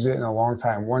hadn't used it in a long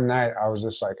time. One night, I was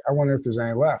just like, I wonder if there's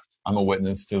any left. I'm a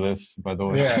witness to this, by the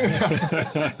way.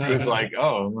 Yeah. It was like,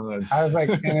 I was like,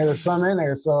 and there was some in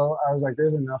there, so I was like,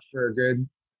 there's enough for a good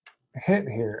hit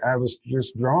here. I was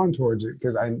just drawn towards it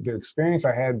because the experience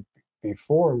I had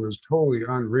before was totally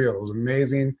unreal. It was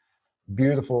amazing,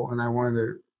 beautiful, and I wanted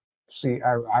to see.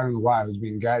 I don't know why I was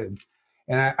being guided,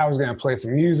 and I was going to play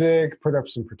some music, put up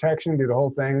some protection, do the whole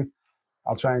thing.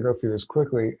 I'll try and go through this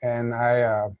quickly, and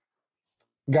I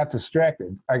got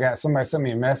distracted. Somebody sent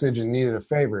me a message and needed a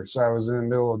favor, so I was in the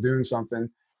middle of doing something.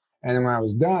 And then when I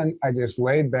was done, I just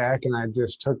laid back and I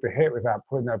just took the hit without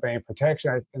putting up any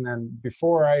protection. And then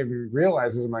before I even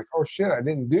realized this, I'm like, oh shit, I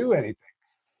didn't do anything.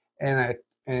 And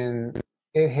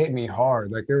it hit me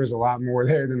hard. Like there was a lot more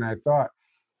there than I thought.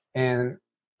 And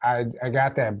I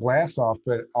got that blast off,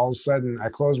 but all of a sudden I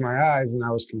closed my eyes and I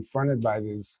was confronted by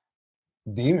these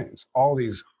demons, all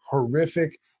these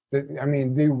horrific,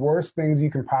 the worst things you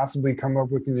can possibly come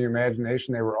up with in your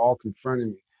imagination. They were all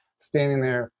confronting me, standing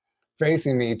there,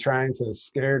 facing me, trying to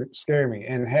scare me.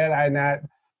 And had I not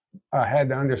had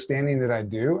the understanding that I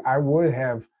do, I would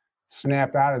have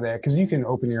snapped out of that, because you can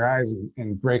open your eyes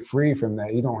and break free from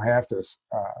that. You don't have to,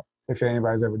 if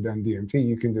anybody's ever done DMT,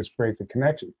 you can just break the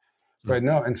connection. Mm-hmm. But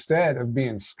no, instead of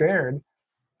being scared,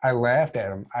 I laughed at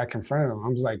them. I confronted them. I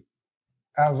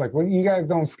was like, well, you guys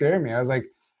don't scare me. I was like,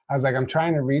 I'm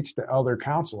trying to reach the elder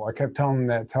council. I kept telling them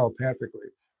that telepathically.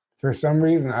 For some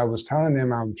reason, I was telling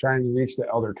them I'm trying to reach the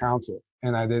elder council,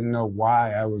 and I didn't know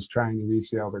why I was trying to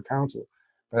reach the elder council,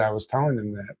 but I was telling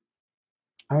them that.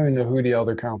 I don't even know who the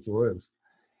elder council is.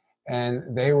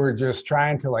 And they were just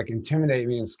trying to like intimidate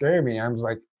me and scare me. I was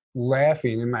like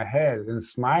laughing in my head and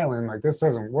smiling like, this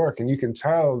doesn't work. And I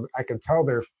could tell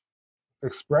their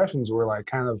expressions were like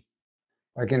kind of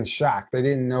like in shock. They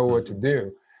didn't know what to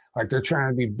do. Like they're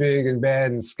trying to be big and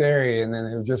bad and scary, and then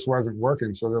it just wasn't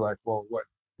working. So they're like, well, what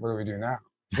do we do now?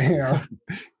 You know?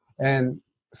 And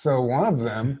so one of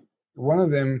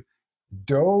them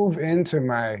dove into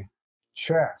my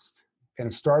chest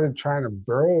and started trying to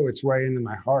burrow its way into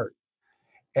my heart.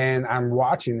 And I'm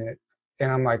watching it, and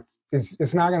I'm like,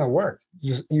 it's not going to work.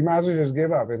 You might as well just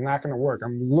give up. It's not going to work.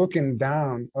 I'm looking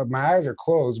down. My eyes are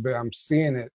closed, but I'm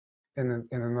seeing it in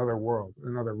another world,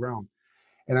 another realm.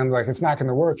 And I'm like, it's not going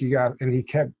to work. And he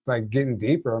kept like getting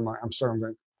deeper. I'm starting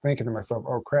to thinking to myself,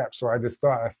 oh crap. So I just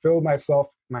thought, I filled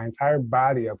my entire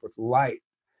body up with light,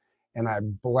 and I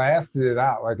blasted it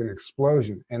out like an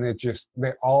explosion, and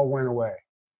they all went away.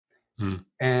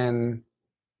 And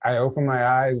I opened my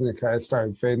eyes, and it kind of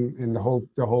started fading, and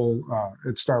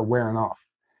it started wearing off.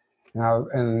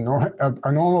 And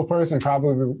a normal person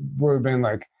probably would have been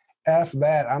like, F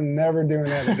that, I'm never doing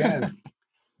that again.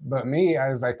 But me, I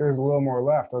was like, there's a little more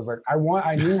left. I was like,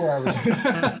 I knew where I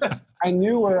was, I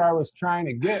knew where I was trying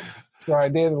to get. So I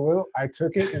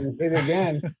took it and did it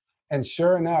again. And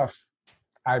sure enough,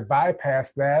 I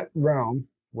bypassed that realm,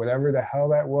 whatever the hell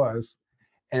that was,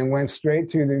 and went straight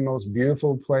to the most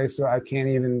beautiful place that I can't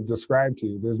even describe to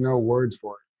you. There's no words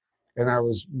for it. And I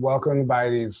was welcomed by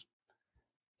these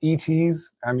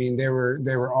ETs. I mean, they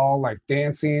were all like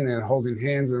dancing and holding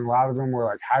hands, and a lot of them were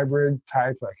like hybrid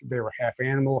type, like they were half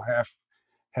animal,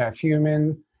 half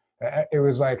human. It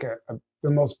was like the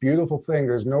most beautiful thing.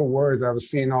 There's no words. I was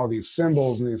seeing all these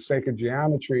symbols and these sacred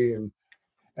geometry,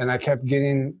 and I kept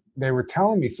they were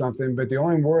telling me something, but the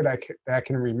only word I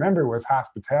can remember was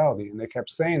hospitality, and they kept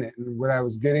saying it. And what I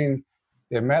was getting,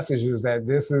 the message is that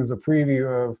this is a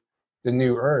preview of the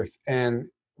new earth. And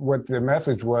what the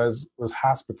message was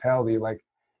hospitality. Like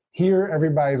here,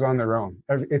 everybody's on their own.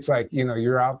 It's like,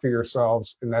 you're out for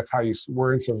yourselves, and that's how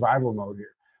we're in survival mode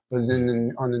here. But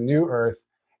then on the new earth,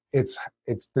 it's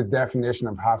the definition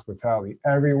of hospitality.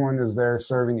 Everyone is there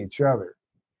serving each other.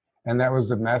 And that was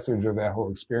the message of that whole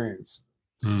experience.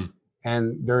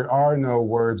 And there are no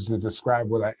words to describe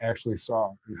what I actually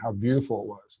saw and how beautiful it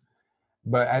was.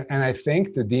 But I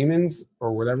think the demons,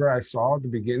 or whatever I saw at the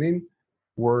beginning,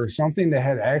 were something that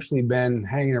had actually been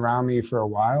hanging around me for a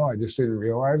while. I just didn't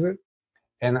realize it.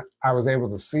 And I was able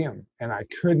to see them. And I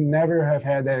could never have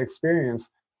had that experience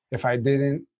if I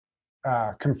didn't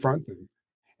confront them.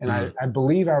 And I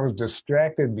believe I was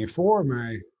distracted before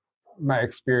my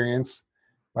experience.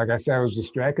 Like I said, I was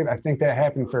distracted. I think that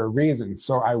happened for a reason.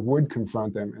 So I would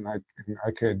confront them, and I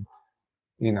could,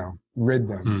 rid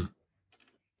them.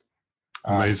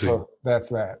 Amazing. So that's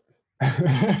that.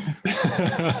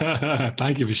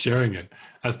 Thank you for sharing it.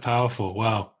 That's powerful.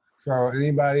 Wow. So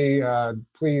anybody,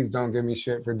 please don't give me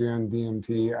shit for doing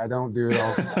DMT. I don't do it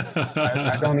all.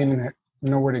 I don't even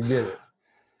know where to get it.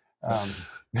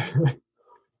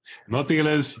 Not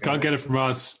dealers. You can't get it from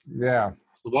us. Yeah.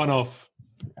 It's a one-off.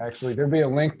 Actually, there'll be a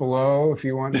link below if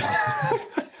you want.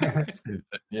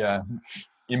 Yeah.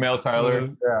 Email Tyler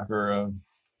for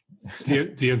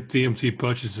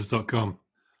DMTpurchases.com.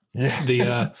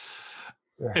 Yeah.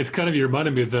 It's kind of, you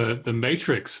reminded me of the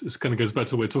Matrix. This kind of goes back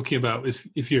to what we're talking about.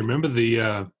 If you remember which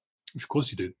of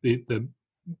course you do, the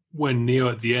when Neo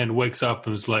at the end wakes up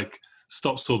and is like,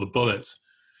 stops all the bullets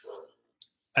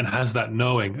and has that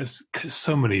knowing. There's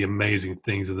so many amazing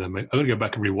things in there. I'm going to go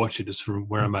back and rewatch it just from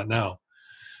where I'm at now.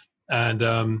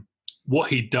 And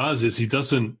what he does is he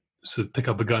doesn't sort of pick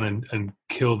up a gun and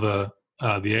kill the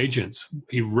agents.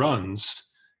 He runs,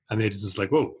 and the agent is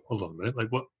like, "Whoa, hold on a minute! Like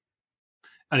what?"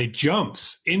 And he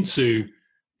jumps into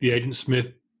the Agent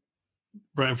Smith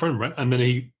right in front of him, right? And then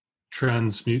he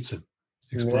transmutes him,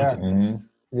 explains it. Mm-hmm.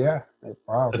 Yeah.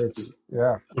 Wow.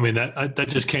 Yeah. I mean, that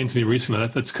just came to me recently.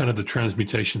 That's kind of the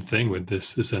transmutation thing with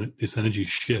this energy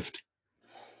shift.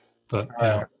 But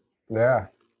yeah,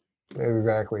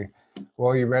 exactly.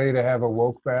 Well, you ready to have a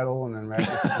woke battle and then wrap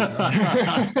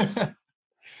it?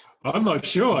 I'm not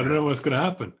sure. I don't know what's going to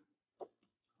happen.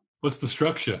 What's the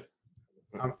structure?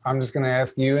 I'm just going to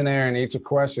ask you and Aaron each a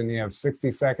question. You have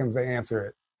 60 seconds to answer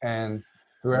it, and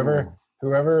whoever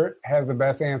has the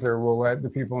best answer will let the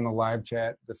people in the live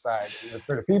chat decide.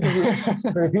 For the people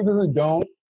who don't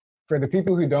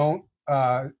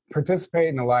participate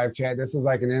in the live chat, this is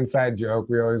like an inside joke.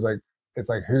 We always it's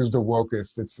like, who's the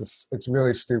wokest? It's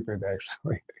really stupid,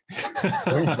 actually. What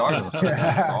are you talking about?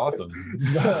 That's awesome.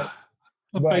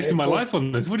 I'm basing my life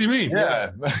on this. What do you mean?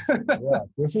 Yeah. Yeah,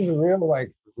 this is a real,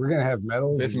 we're going to have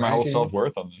medals. Basing my whole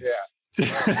self-worth on this.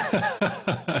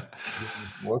 Yeah.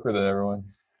 Work with it, everyone.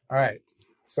 All right.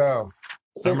 So,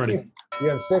 I'm ready. You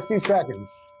have 60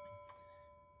 seconds.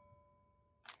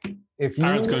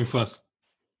 Aaron's going first.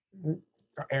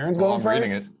 Aaron's going first? I'm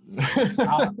reading it.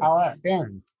 All right,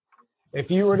 Aaron. If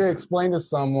you were to explain to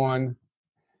someone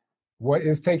what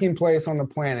is taking place on the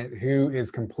planet who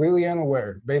is completely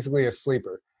unaware, basically a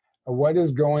sleeper, what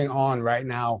is going on right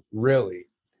now, really,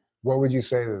 what would you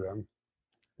say to them?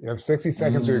 You have 60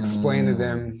 seconds to explain to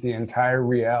them the entire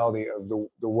reality of the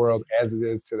world as it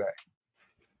is today.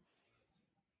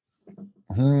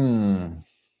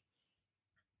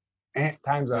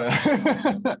 Time's up.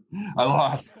 I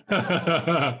lost.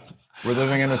 We're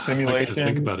living in a simulation,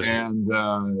 think about it. And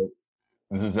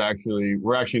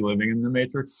we're actually living in the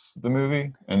Matrix, the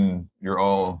movie, and you're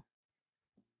all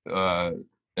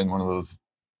in one of those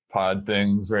pod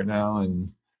things right now, and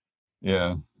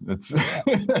yeah, it's you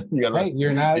gotta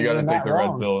take the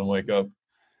red pill and wake up,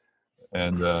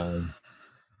 and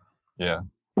no.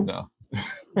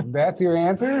 That's your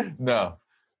answer? No.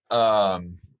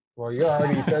 Well, you're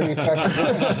already 30 seconds.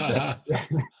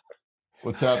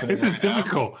 What's happening? This is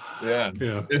difficult. Yeah.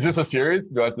 Is this a series?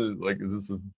 Do I have to is this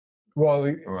a?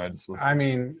 Well, I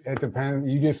mean, it depends.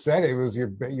 You just said it was you're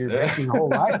basing your whole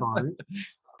life on it.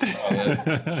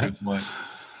 Good point.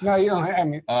 No, you don't. I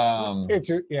mean, it's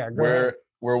go ahead.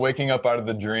 We're waking up out of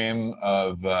the dream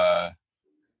of the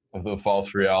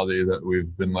false reality that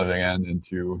we've been living in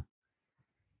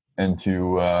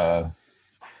into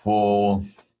full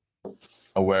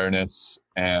awareness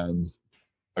and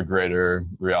a greater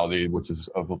reality, which is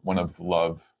one of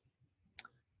love.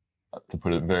 To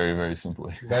put it very, very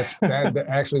simply.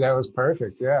 Actually, that was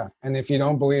perfect. Yeah. And if you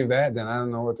don't believe that, then I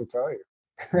don't know what to tell you.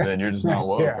 Then you're just not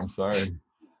woke. Yeah. I'm sorry.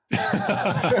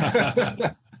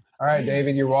 All right,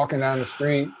 David, you're walking down the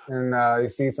street and you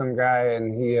see some guy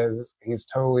and he's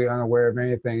totally unaware of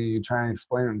anything, and you try and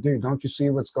explain to him, dude, don't you see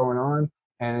what's going on?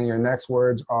 And your next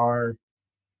words are,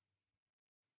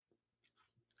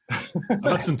 I've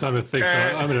had some time to think, so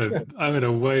I'm in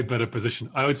a way better position.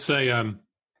 I would say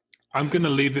I'm going to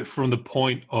lead it from the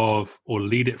point of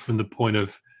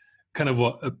kind of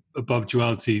what above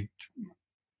duality,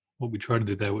 what we try to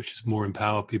do there, which is more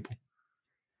empower people.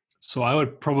 So I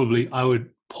would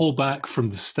pull back from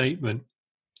the statement,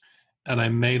 and I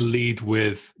may lead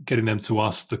with getting them to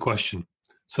ask the question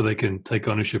so they can take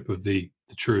ownership of the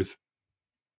truth.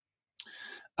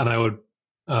 And I would,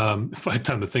 if I had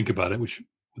time to think about it, which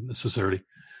wouldn't necessarily,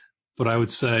 but I would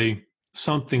say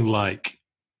something like,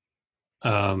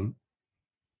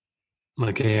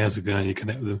 Okay, how's it going? You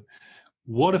connect with them.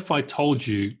 What if I told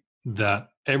you that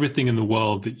everything in the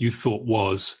world that you thought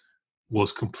was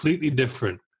completely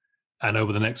different, and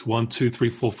over the next 1, 2, 3,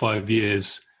 4, 5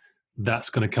 years, that's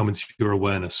going to come into your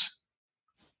awareness?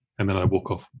 And then I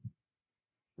walk off.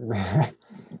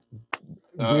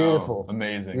 Beautiful.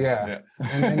 Amazing. Yeah.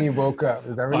 And then you woke up.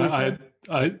 Is that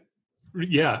what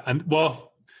yeah. And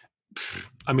well,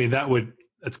 I mean,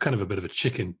 it's kind of a bit of a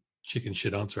chicken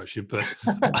shit answer, actually, but it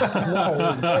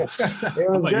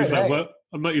was good.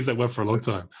 I've not used that word for a long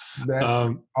time.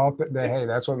 Hey,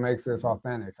 that's what makes this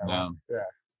authentic. Yeah.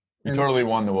 You totally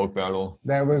won the woke battle.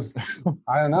 That was,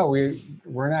 I don't know.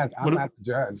 I'm not the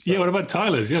judge. So. Yeah. What about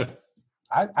Tyler's? Yeah.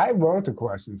 I wrote the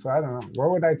question, so I don't know. What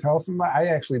would I tell somebody? I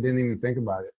actually didn't even think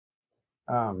about it.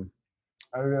 I'd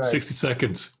be like, 60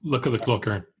 seconds. Look at the clock,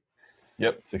 Aaron.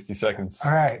 Yep, 60 seconds.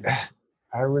 All right.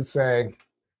 I would say,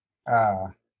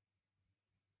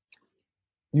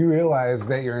 you realize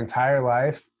that your entire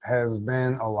life has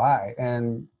been a lie,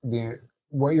 and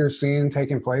what you're seeing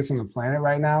taking place on the planet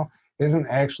right now isn't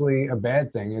actually a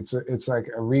bad thing. It's like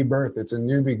a rebirth. It's a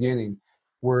new beginning,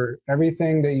 where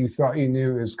everything that you thought you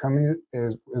knew is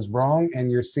wrong,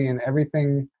 and you're seeing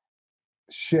everything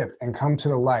shift and come to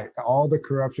the light. All the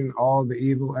corruption, all the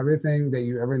evil, everything that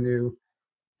you ever knew.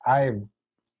 I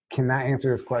cannot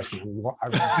answer this question.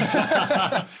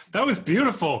 That was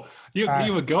beautiful. You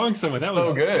were going somewhere. That was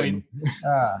so good. I mean,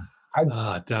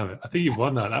 damn it! I think you've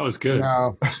won that. That was good.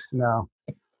 No,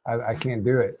 I can't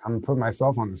do it. I'm putting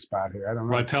myself on the spot here. I don't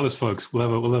know. Right, tell us, folks. We'll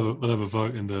have a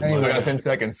vote in the. Anyway, we got 10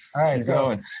 seconds. All right, keep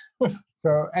going.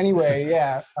 So anyway,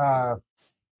 yeah,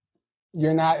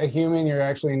 you're not a human. You're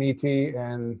actually an ET,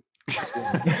 and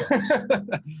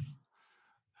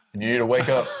you need to wake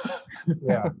up.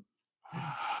 Yeah.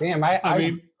 Damn,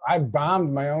 I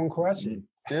bombed my own question.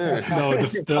 Dude. No,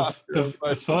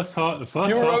 the first half.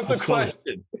 You wrote the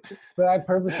question. But I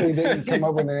purposely didn't come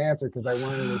up with an answer because I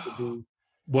wanted it to be.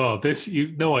 Well,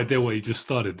 you've no idea what you just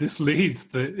started. This leads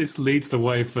the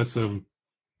way for some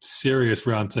serious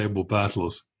roundtable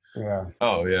battles. Yeah.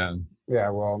 Oh yeah. Yeah.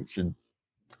 Well.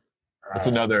 That's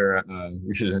another.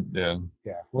 We should. Yeah.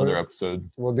 Another episode.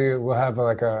 We'll have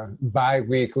like a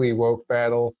bi-weekly woke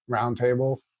battle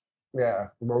roundtable. Yeah.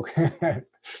 Woke.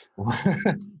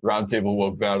 Roundtable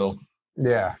woke battle.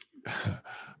 Yeah.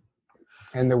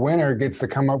 And the winner gets to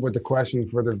come up with the question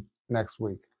for the next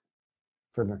week.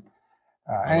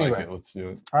 Anyway, like it. Let's do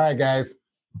it. All right, guys.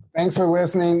 Thanks for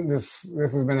listening. This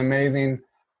has been amazing.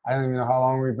 I don't even know how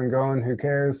long we've been going. Who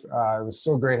cares? It was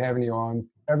so great having you on.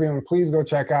 Everyone, please go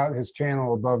check out his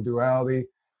channel, Above Duality,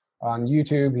 on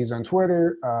YouTube. He's on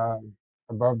Twitter,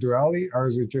 Above Duality, or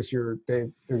is it just your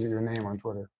name on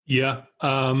Twitter? Yeah.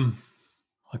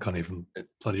 I can't even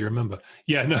bloody remember.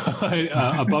 Yeah, no,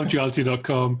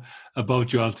 aboveduality.com, Above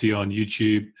Duality on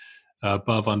YouTube,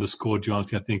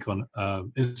 above_duality, I think, on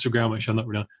Instagram, which I'm not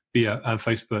really on, but yeah, and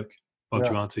Facebook, Above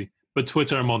Duality. But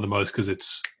Twitter, I'm on the most because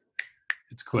it's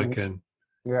quick and,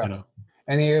 you know.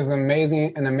 And he has an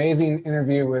amazing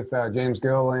interview with James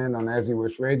Gilliland on As You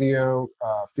Wish Radio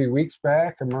a few weeks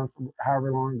back, a month,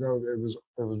 however long ago. It was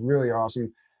really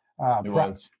awesome.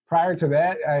 Prior to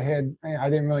that, I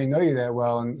didn't really know you that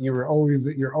well, and you were always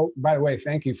by the way,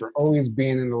 thank you for always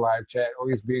being in the live chat,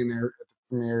 always being there at the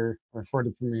premiere or for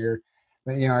the premiere.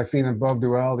 But I seen Above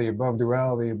Duality.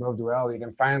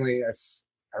 Then finally, I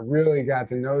really got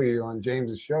to know you on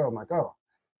James's show. I'm like, oh,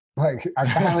 like I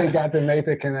finally got to make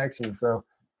the connection. So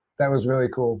that was really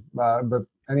cool. But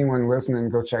anyone listening,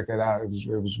 go check that out. It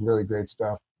was really great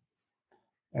stuff.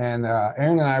 And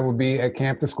Aaron and I will be at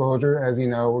Camp Disclosure. As you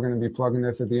know, we're going to be plugging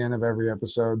this at the end of every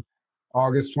episode.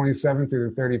 August 27th through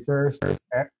the 31st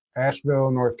at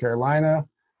Asheville, North Carolina.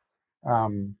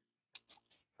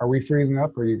 Are we freezing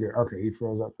up or are you good? Okay, you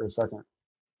froze up for a second.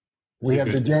 We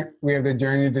have the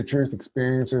Journey to Truth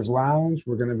Experiencers Lounge.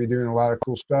 We're going to be doing a lot of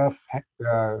cool stuff.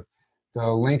 The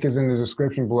link is in the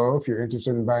description below. If you're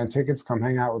interested in buying tickets, come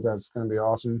hang out with us. It's going to be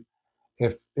awesome.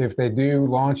 If they do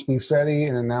launch ECETI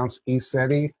and announce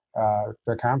ECETI,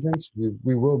 the conference,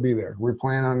 we will be there. We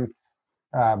plan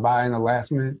on buying a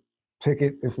last minute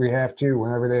ticket if we have to,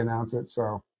 whenever they announce it.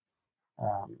 So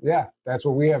yeah, that's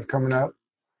what we have coming up.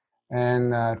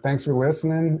 And thanks for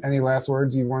listening. Any last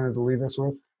words you wanted to leave us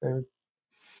with, David?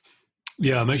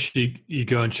 Yeah, make sure you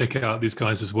go and check out these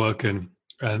guys' work. And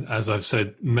as I've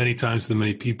said many times to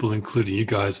many people, including you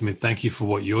guys, I mean, thank you for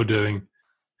what you're doing.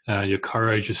 Your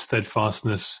courage, your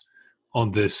steadfastness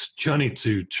on this journey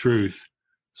to truth,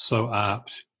 so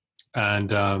apt.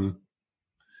 And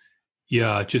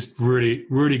yeah, just really,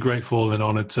 really grateful and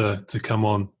honored to come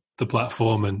on the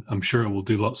platform, and I'm sure it will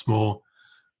do lots more.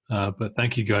 But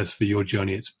thank you guys for your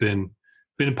journey. It's been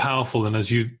been powerful. And as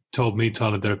you told me,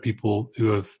 Tyler, there are people who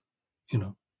have,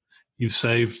 you've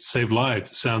saved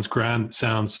lives. It sounds grand. It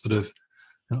sounds sort of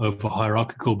over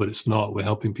hierarchical, but it's not. We're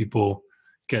helping people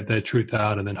get their truth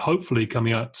out, and then hopefully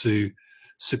coming out to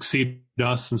succeed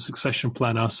us and succession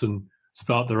plan us and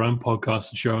start their own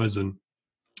podcasts and shows and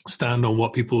stand on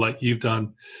what people like you've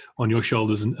done on your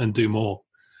shoulders and do more.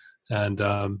 And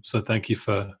so thank you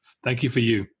for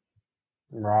you.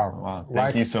 Wow.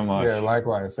 Thank you so much. Yeah,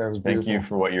 likewise. That was beautiful. Thank you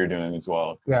for what you're doing as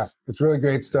well. Yeah, it's really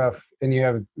great stuff, and you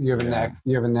have a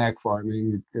knack for it. I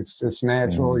mean, it's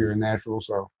natural. You're a natural,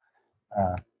 so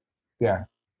yeah.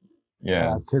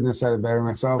 Couldn't have said it better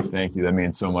myself. Thank you. That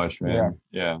means so much, man.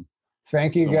 Yeah.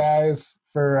 Thank you guys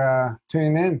for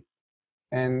tuning in,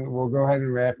 and we'll go ahead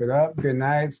and wrap it up. Good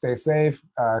night. Stay safe.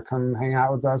 Come hang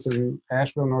out with us in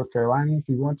Asheville, North Carolina, if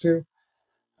you want to.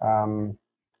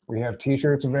 We have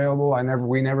T-shirts available.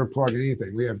 We never plug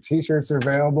anything. We have T-shirts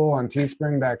available on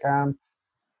teespring.com.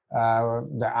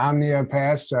 The Omnia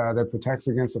patch that protects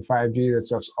against the 5G, that's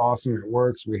just awesome. It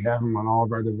works. We have them on all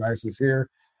of our devices here.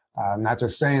 I'm not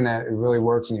just saying that, it really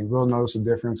works, and you will notice a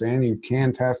difference, and you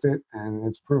can test it, and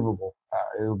it's provable.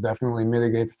 It'll definitely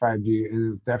mitigate the 5G,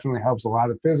 and it definitely helps a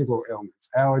lot of physical ailments,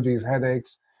 allergies,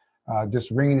 headaches,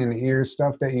 just ringing in the ears,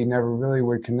 stuff that you never really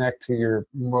would connect to your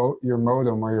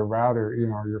modem or your router, or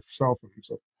your cell phone.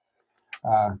 So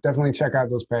definitely check out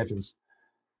those patches.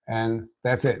 And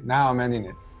that's it. Now I'm ending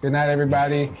it. Good night,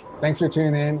 everybody. Thanks for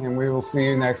tuning in, and we will see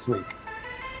you next week.